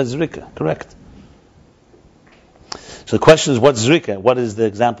Bar does say Zrika. Correct. So the question is, what's Zrika? What is the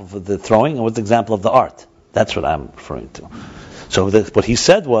example for the throwing, and what's the example of the art? That's what I'm referring to. So what he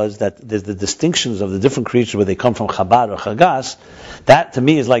said was that there's the distinctions of the different creatures where they come from Chabad or Chagas. That to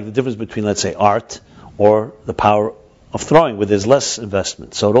me is like the difference between, let's say, art or the power of throwing, where there's less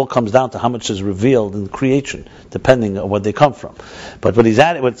investment. So it all comes down to how much is revealed in creation, depending on what they come from. But what he's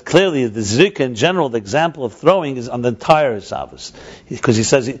adding, what's clearly the Zrika in general, the example of throwing is on the entire Shabbos. Because he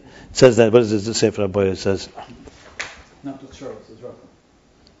says that, what does it say for Rabbi? It says, not to throw, it says Rafa.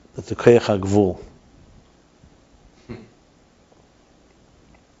 That's the Koyach HaGvul.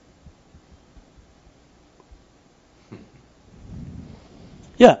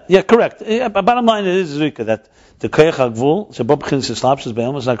 Yeah, correct. Yeah, bottom line, it is Zrika, that the Koyach HaGvul, Shebo B'chinas Yislapshus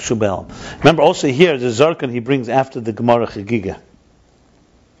Be'elm, is like Shu Be'elm. Remember also here, the Zarkan he brings after the Gemara Chagiga.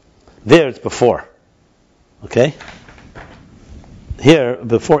 There it's before. Okay? Here,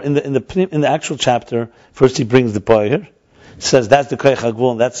 before, in the actual chapter, first he brings the Poyer, says that's the Koyach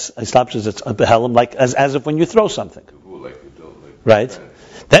HaGvul, and that's Yislapshus, it's Be'elm, like as if when you throw something. Right?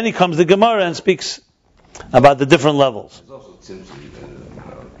 Then he comes to Gemara and speaks about the different levels.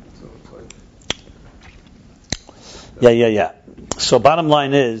 Yeah. So bottom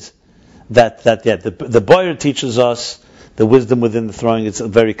line is that the Boyer teaches us the wisdom within the throwing is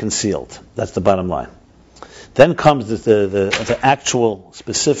very concealed. That's the bottom line. Then comes the actual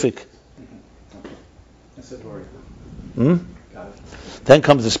specific. Then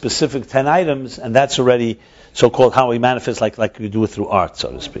comes the specific 10 items, and that's already so-called how we manifest, like you do it through art,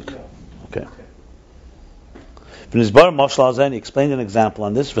 so to speak. Okay. He explained an example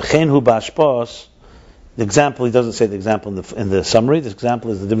on this. The example, he doesn't say the example in the summary. The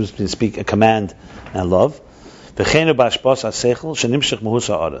example is the difference between a command and love. The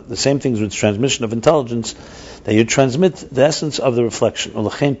same things with transmission of intelligence, that you transmit the essence of the reflection.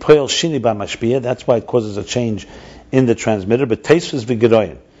 That's why it causes a change in the transmitter, but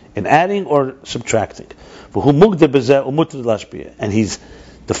in adding or subtracting. And he's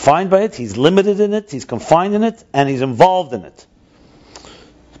defined by it, he's limited in it, he's confined in it, and he's involved in it.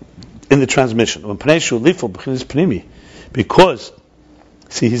 In the transmission. Because,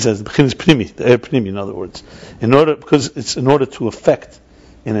 see, he says, the air pnimi, in other words. Because it's in order to affect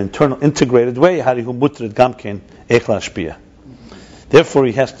in an internal, integrated way, therefore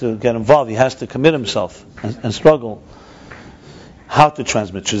he has to get involved, he has to commit himself and struggle. How to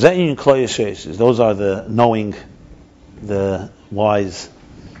transmit. Those are the knowing, the wise,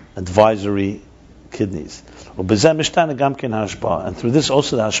 advisory kidneys. And through this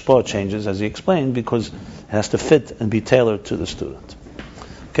also the hashpah changes, as he explained, because it has to fit and be tailored to the student.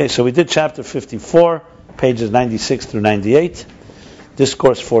 Okay, so we did chapter 54, pages 96 through 98,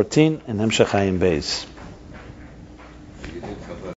 discourse 14, and Hemshech Hayim Beis.